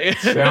 Sounds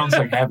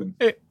like heaven.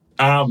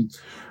 I'll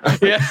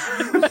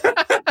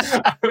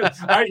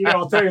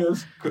tell you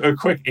this, a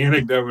quick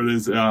anecdote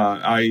is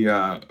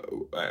I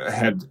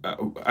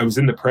was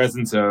in the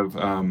presence of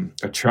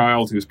a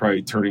child who was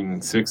probably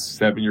turning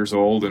 6-7 years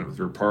old, and it was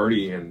her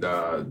party, and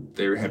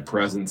they had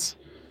presents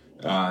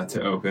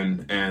to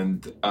open,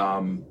 and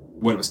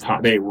when it was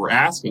time, they were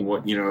asking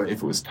what,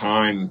 if it was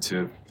time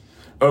to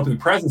open the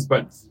presents,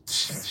 but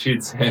she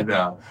had said,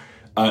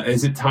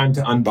 is it time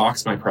to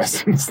unbox my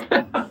presents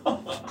now?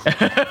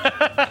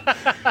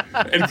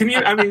 And can you?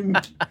 I mean,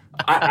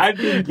 I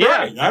mean,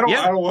 right? I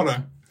don't want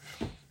to.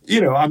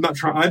 I'm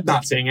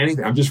not saying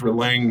anything. I'm just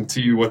relaying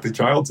to you what the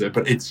child said.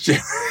 But it's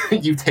just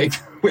you take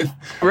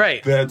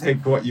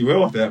take what you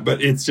will with that.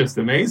 But it's just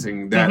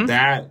amazing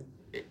that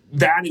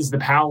that is the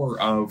power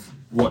of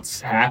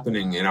what's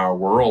happening in our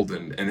world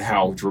and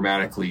how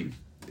dramatically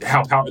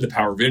the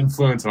power of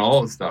influence and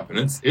all this stuff. And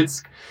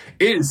it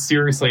is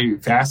seriously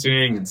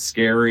fascinating and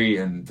scary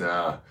and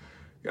a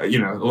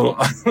little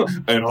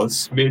a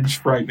smidge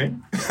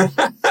frightening.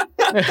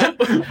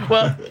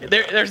 Well,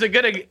 here's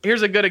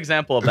a good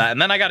example of that,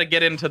 and then I got to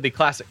get into the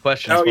classic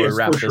questions before we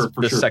wrap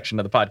this section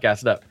of the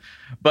podcast up.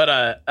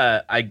 But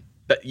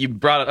you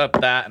brought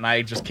up that, and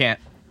I just can't.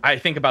 I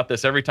think about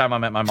this every time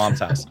I'm at my mom's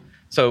house.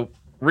 So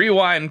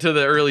rewind to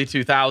the early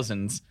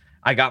 2000s.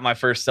 I got my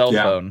first cell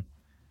phone,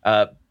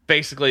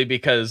 basically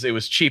because it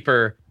was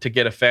cheaper to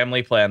get a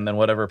family plan than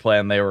whatever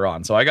plan they were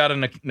on. So I got a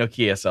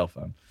Nokia cell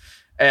phone,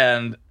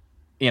 and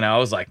I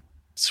was like,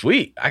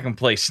 sweet, I can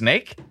play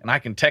Snake and I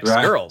can text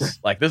girls.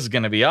 Like, this is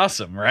going to be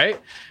awesome, right?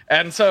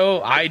 And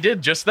so I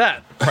did just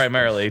that,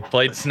 primarily.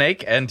 Played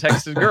Snake and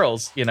texted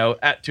girls,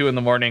 at 2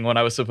 a.m. when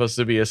I was supposed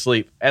to be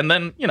asleep. And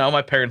then,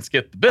 my parents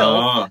get the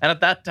bill. And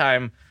at that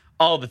time,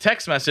 all the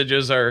text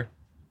messages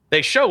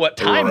they show what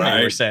time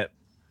they were sent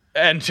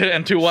and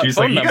to what phone number. She's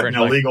like, you got an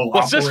illegal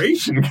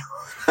operation.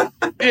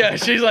 Yeah,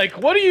 she's like,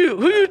 who are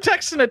you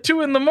texting at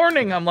 2 a.m?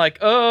 I'm like,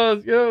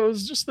 it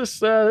was just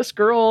this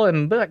girl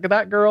and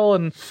that girl.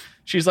 And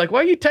she's like,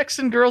 why are you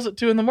texting girls at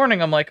 2 a.m?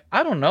 I'm like,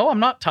 I don't know. I'm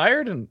not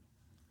tired. And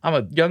I'm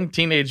a young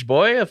teenage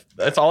boy. If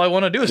that's all I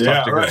want to do is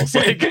talk to girls.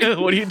 Like,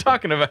 what are you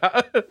talking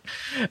about?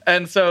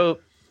 And so,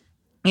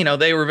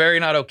 they were very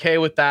not okay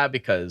with that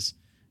because,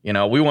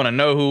 we want to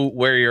know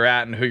where you're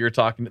at and who you're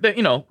talking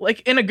to,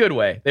 like in a good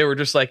way. They were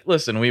just like,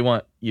 listen, we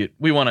want to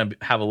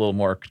have a little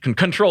more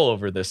control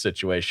over this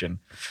situation.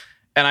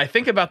 And I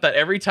think about that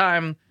every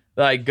time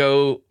that I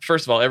go,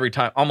 first of all,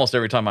 almost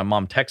every time my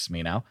mom texts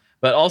me now,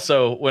 but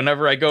also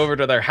whenever I go over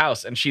to their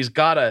house and she's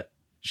got a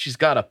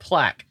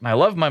plaque. And I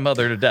love my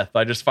mother to death,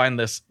 but I just find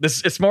this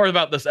it's more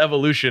about this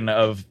evolution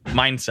of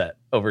mindset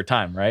over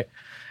time, right?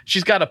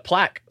 She's got a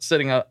plaque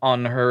sitting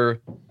on her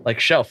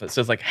shelf. It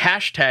says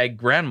hashtag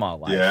grandma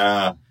life.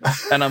 Yeah.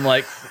 And I'm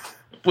like,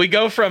 we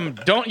go from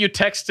don't you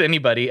text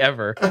anybody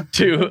ever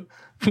to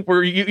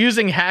we're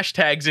using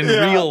hashtags in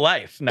real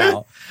life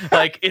now.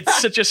 Like, it's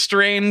such a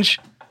strange.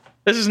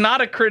 This is not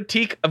a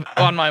critique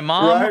on my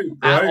mom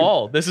at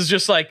all. This is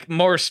just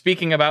more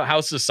speaking about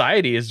how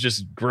society has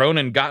just grown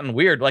and gotten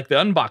weird. Like the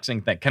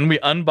unboxing thing. Can we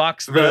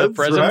unbox the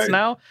presents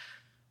now?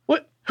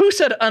 Who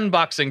said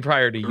unboxing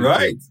prior to you?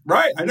 Right.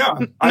 I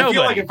know. I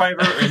feel like if I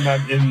ever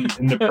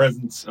in the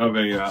presence of a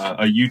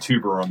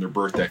YouTuber on their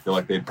birthday, I feel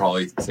like they'd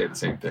probably say the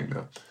same thing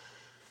though.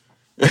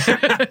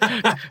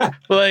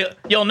 Well,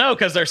 you'll know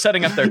because they're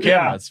setting up their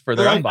cameras for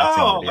their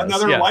unboxing videos.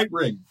 Another light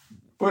ring.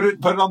 Put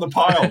it on the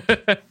pile.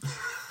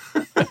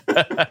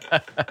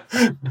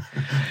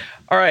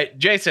 All right,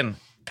 Jason,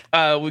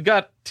 we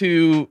got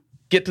to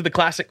get to the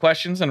classic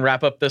questions and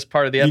wrap up this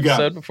part of the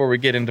episode before we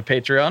get into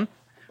Patreon.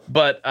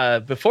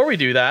 But before we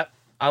do that,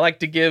 I like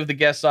to give the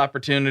guests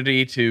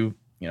opportunity to,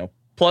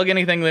 plug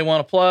anything they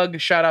want to plug,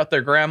 shout out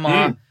their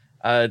grandma,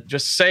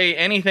 just say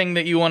anything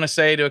that you want to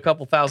say to a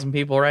couple thousand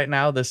people right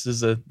now. This is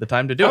the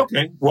time to do it.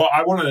 Okay. Well,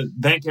 I want to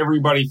thank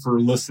everybody for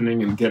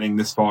listening and getting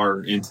this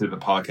far into the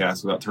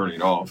podcast without turning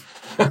it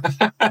off.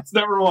 That's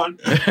number one.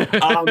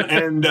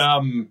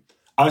 I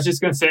was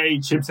just going to say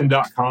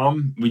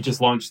chibson.com. We just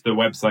launched the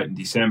website in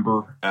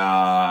December.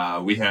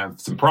 We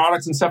have some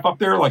products and stuff up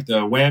there, like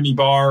the whammy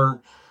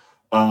bar,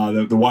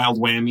 the wild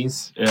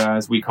whammies,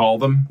 as we call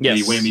them. Yes.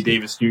 The Whammy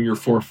Davis Jr.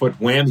 4-foot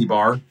whammy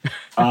bar.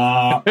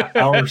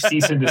 Our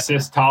cease and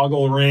desist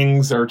toggle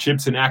rings, our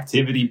Chibson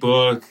activity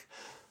book.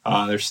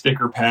 There's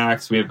sticker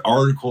packs. We have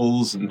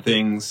articles and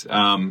things.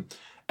 And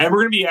we're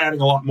going to be adding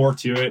a lot more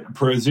to it.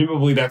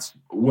 Presumably that's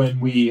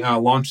when we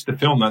launch the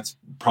film. That's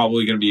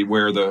probably going to be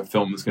where the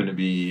film is going to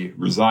be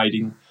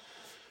residing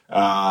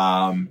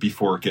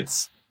before it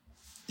gets,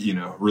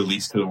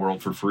 released to the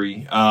world for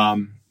free.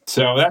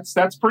 So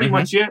that's pretty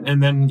much it.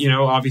 And then,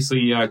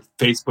 obviously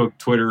Facebook,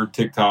 Twitter,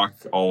 TikTok,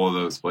 all of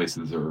those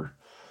places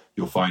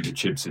you'll find a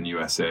Chibson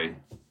USA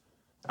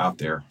out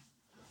there.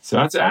 So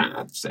that's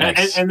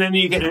nice. And then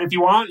if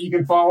you want, you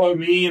can follow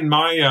me and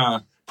my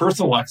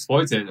personal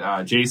exploits at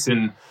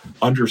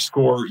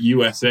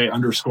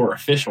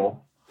Jason_USA_official.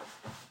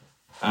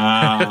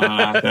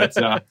 That's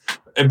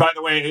and by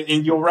the way,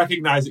 and you'll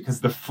recognize it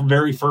because the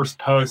very first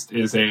post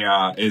is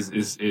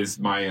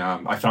my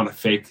I found a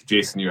fake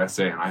Jason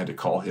USA and I had to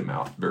call him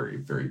out very,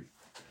 very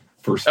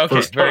first. Okay,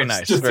 first very post,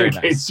 nice, just very in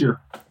nice. Case you're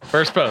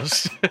first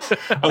post.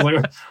 I was like,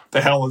 what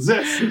the hell is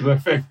this? Is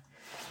that fake?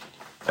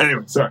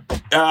 Anyway, sorry.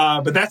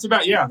 But that's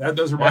about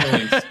those are my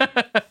links.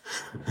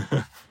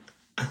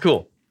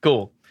 Cool.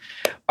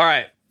 All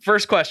right,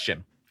 first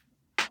question.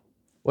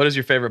 What is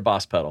your favorite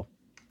Boss pedal?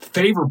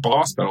 Favorite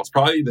Boss pedal is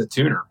probably the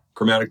tuner,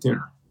 chromatic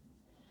tuner.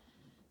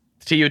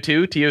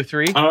 TU2,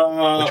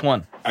 TU3? Which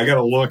one? I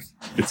gotta look.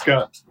 It's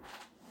got.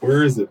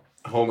 Where is it?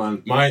 Hold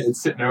on.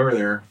 It's sitting over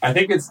there. I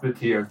think it's the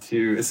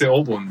TO2. It's the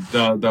old one,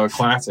 the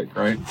classic,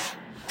 right?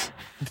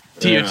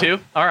 TO2? Yeah.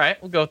 All right,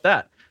 we'll go with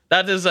that.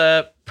 That is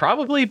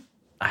probably...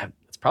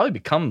 It's probably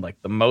become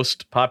like the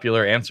most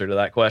popular answer to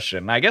that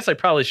question. I guess I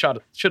probably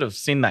should have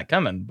seen that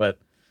coming, but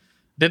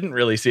didn't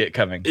really see it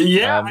coming.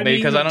 Yeah, maybe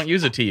because I don't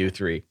use a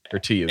TU3 or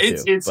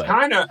TU2. It's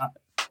kind of...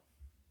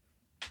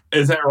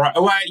 Is that right?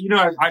 Well,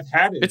 I've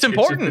had it. It's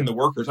important in the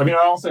workers. I mean,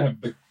 I also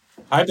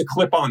have the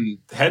clip-on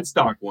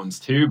headstock ones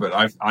too, but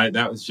I've had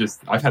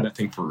that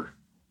thing for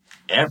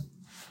ever.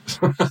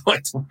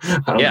 Like, I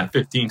don't know,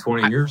 15,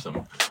 20 years.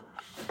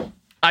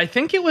 I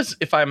think it was,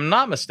 if I'm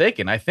not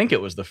mistaken, I think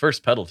it was the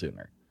first pedal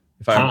tuner.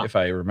 If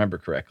I remember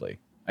correctly.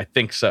 I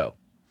think so.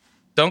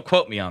 Don't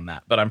quote me on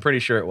that, but I'm pretty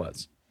sure it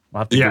was.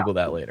 I'll have to Google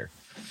that later.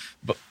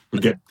 But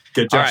get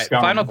Josh all right,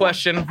 Scott final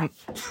question.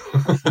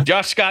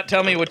 Josh Scott,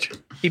 tell me which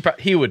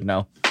he would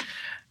know.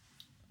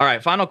 All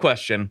right, final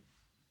question.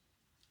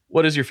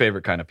 What is your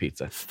favorite kind of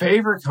pizza?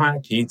 Favorite kind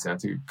of pizza?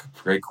 That's a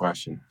great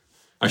question.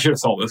 I should have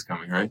saw this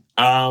coming, right?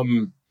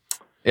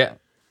 Yeah.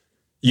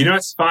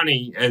 It's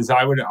funny,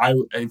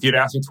 if you'd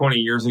asked me 20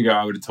 years ago,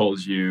 I would have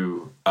told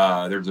you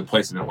there was a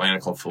place in Atlanta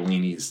called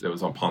Fellini's that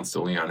was on Ponce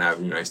de Leon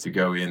Avenue. I used to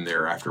go in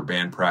there after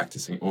band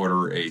practice and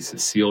order a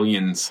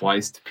Sicilian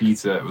sliced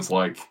pizza. It was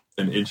like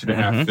an inch and a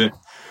half thick.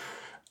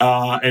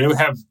 And it would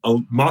have a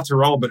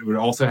mozzarella, but it would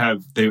also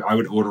have, I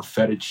would order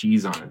feta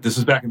cheese on it. This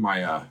was back in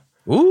my back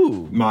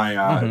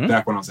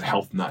when I was a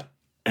health nut.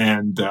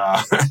 And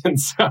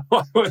so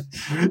I would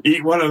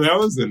eat one of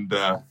those and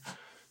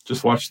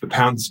just watch the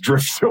pounds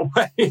drift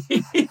away.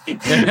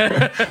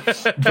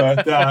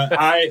 But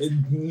I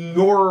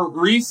more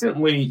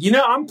recently,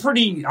 I'm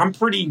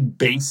pretty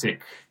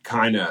basic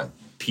kind of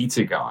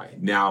pizza guy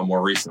now.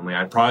 More recently,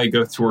 I'd probably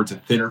go towards a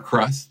thinner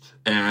crust,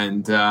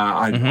 and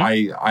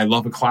I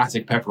love a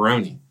classic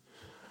pepperoni.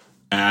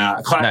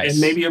 Nice.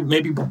 And maybe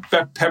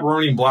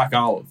pepperoni and black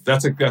olive.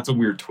 That's a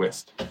weird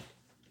twist.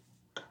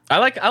 I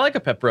like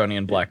a pepperoni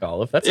and black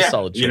olive. That's a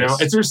solid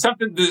choice. There's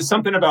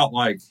something about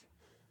like.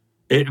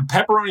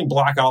 Pepperoni and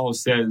black olive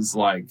says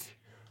like,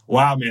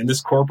 wow, man, this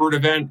corporate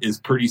event is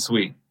pretty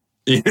sweet.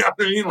 You know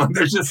what I mean? Like,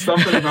 there's just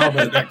something about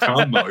that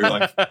combo. You're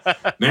like,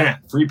 man,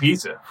 free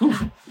pizza.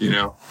 Whew,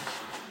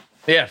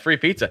 Yeah, free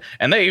pizza.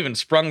 And they even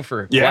sprung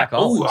for black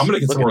olives. Oh, I'm going to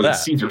get some more of that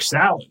Caesar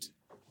salad.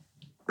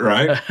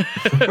 Right?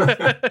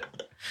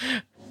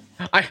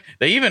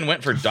 They even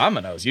went for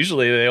Domino's.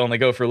 Usually they only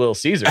go for Little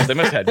Caesars. They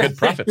must have had good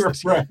profits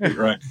this year.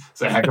 Right.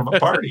 It's a heck of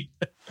a party.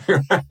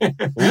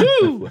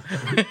 Woo!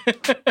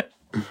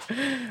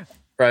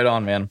 Right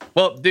on, man.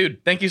 Well,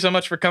 dude, thank you so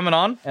much for coming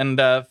on and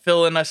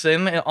filling us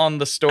in on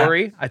the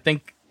story. I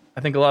think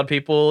a lot of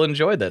people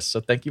enjoyed this,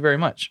 so thank you very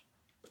much.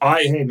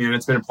 Hey, man,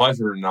 it's been a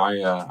pleasure, and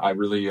I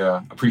really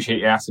appreciate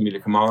you asking me to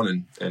come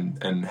on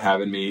and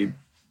having me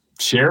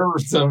share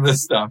some of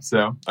this stuff.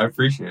 So I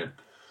appreciate it.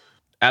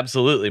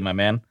 Absolutely, my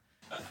man.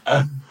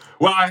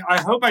 Well,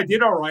 I hope I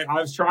did all right. I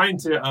was trying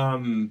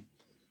to.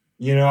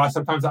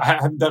 Sometimes I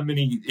haven't done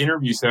many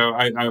interviews, so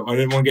I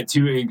didn't want to get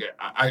too.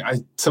 I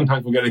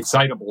sometimes will get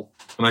excitable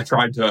when I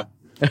try to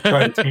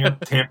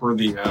tamper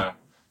the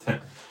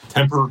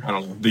temper. I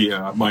don't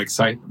know my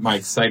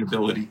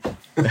excitability.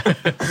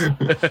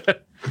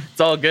 It's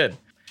all good.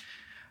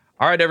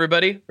 All right,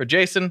 everybody. For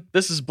Jason,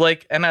 this is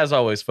Blake, and as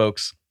always,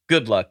 folks,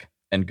 good luck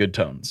and good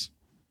tones.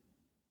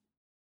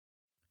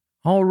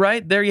 All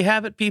right, there you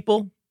have it,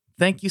 people.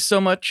 Thank you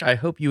so much. I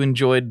hope you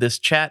enjoyed this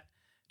chat.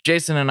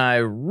 Jason and I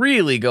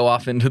really go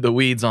off into the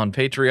weeds on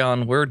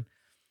Patreon.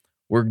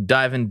 We're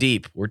diving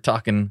deep. We're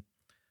talking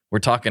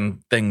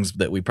things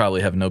that we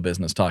probably have no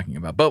business talking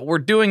about, but we're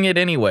doing it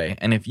anyway.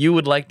 And if you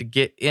would like to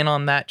get in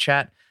on that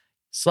chat,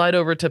 slide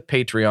over to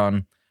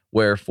Patreon,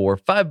 where for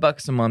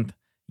 $5 a month,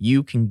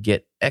 you can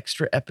get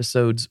extra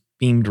episodes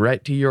beamed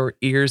right to your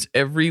ears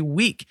every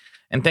week.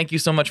 And thank you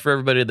so much for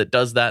everybody that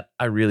does that.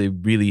 I really,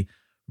 really,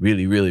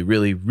 really, really,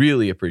 really,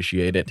 really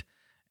appreciate it.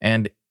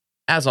 And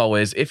as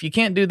always, if you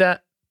can't do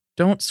that,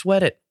 don't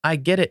sweat it. I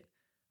get it.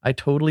 I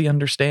totally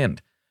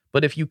understand.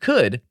 But if you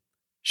could,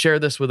 share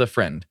this with a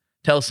friend.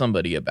 Tell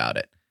somebody about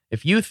it.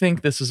 If you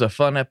think this is a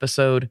fun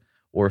episode,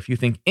 or if you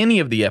think any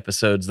of the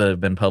episodes that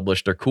have been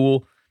published are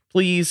cool,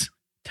 please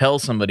tell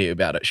somebody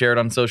about it. Share it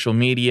on social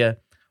media,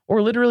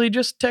 or literally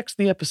just text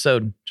the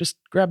episode. Just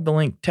grab the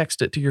link,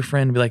 text it to your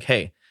friend, and be like,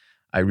 hey,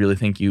 I really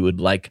think you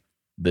would like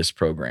this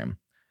program.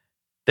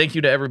 Thank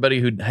you to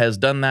everybody who has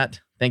done that.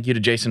 Thank you to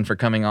Jason for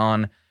coming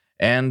on.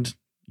 And,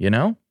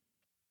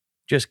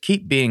 just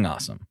keep being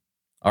awesome.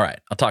 All right,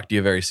 I'll talk to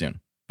you very soon.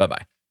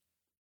 Bye-bye.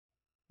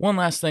 One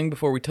last thing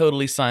before we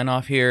totally sign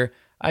off here.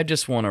 I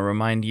just want to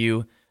remind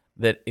you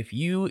that if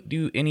you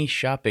do any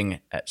shopping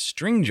at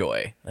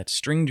Stringjoy, that's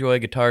Stringjoy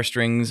guitar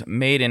strings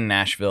made in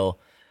Nashville,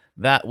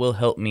 that will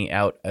help me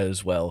out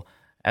as well.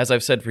 As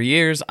I've said for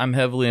years, I'm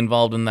heavily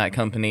involved in that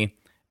company,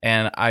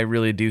 and I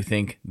really do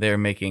think they're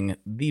making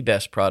the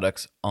best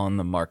products on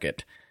the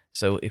market.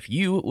 So if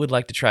you would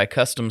like to try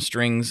custom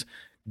strings,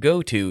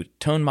 go to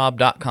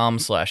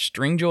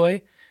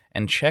tonemob.com/stringjoy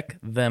and check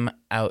them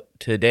out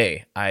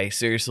today. I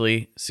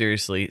seriously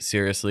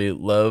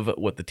love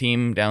what the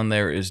team down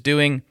there is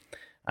doing.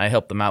 I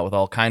help them out with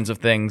all kinds of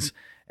things,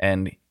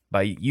 and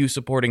by you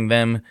supporting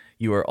them,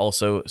 you are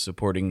also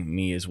supporting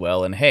me as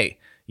well. And hey,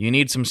 you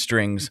need some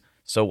strings,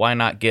 so why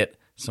not get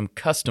some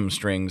custom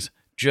strings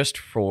just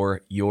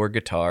for your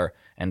guitar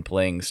and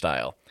playing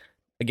style?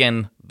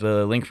 Again,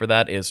 the link for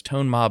that is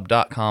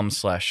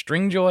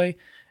tonemob.com/stringjoy,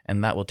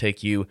 and that will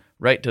take you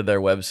right to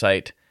their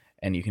website,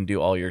 and you can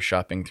do all your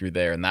shopping through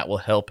there, and that will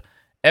help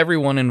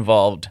everyone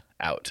involved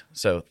out.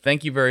 So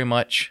thank you very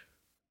much.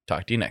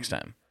 Talk to you next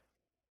time.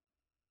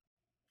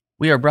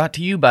 We are brought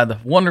to you by the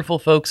wonderful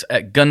folks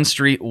at Gun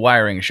Street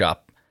Wiring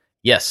Shop.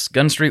 Yes,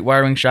 Gun Street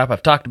Wiring Shop.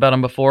 I've talked about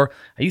them before.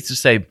 I used to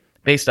say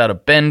based out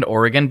of Bend,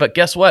 Oregon, but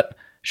guess what?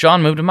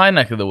 Sean moved to my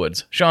neck of the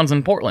woods. Sean's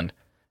in Portland.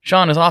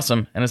 Sean is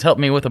awesome and has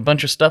helped me with a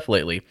bunch of stuff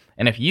lately.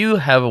 And if you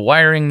have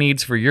wiring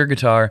needs for your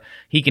guitar,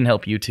 he can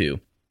help you too.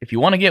 If you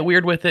want to get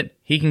weird with it,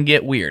 he can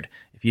get weird.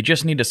 If you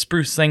just need to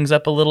spruce things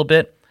up a little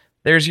bit,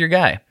 there's your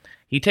guy.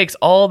 He takes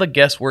all the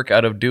guesswork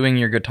out of doing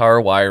your guitar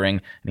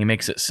wiring, and he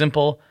makes it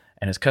simple,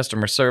 and his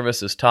customer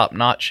service is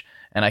top-notch,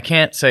 and I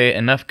can't say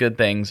enough good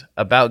things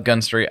about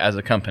Gun Street as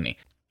a company.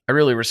 I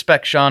really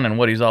respect Sean and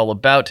what he's all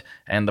about,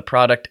 and the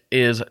product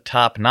is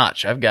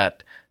top-notch. I've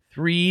got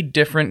 3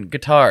 different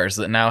guitars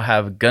that now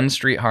have Gun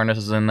Street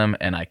harnesses in them,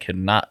 and I could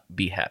not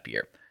be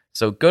happier.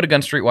 So go to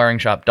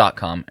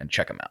gunstreetwiringshop.com and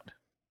check them out.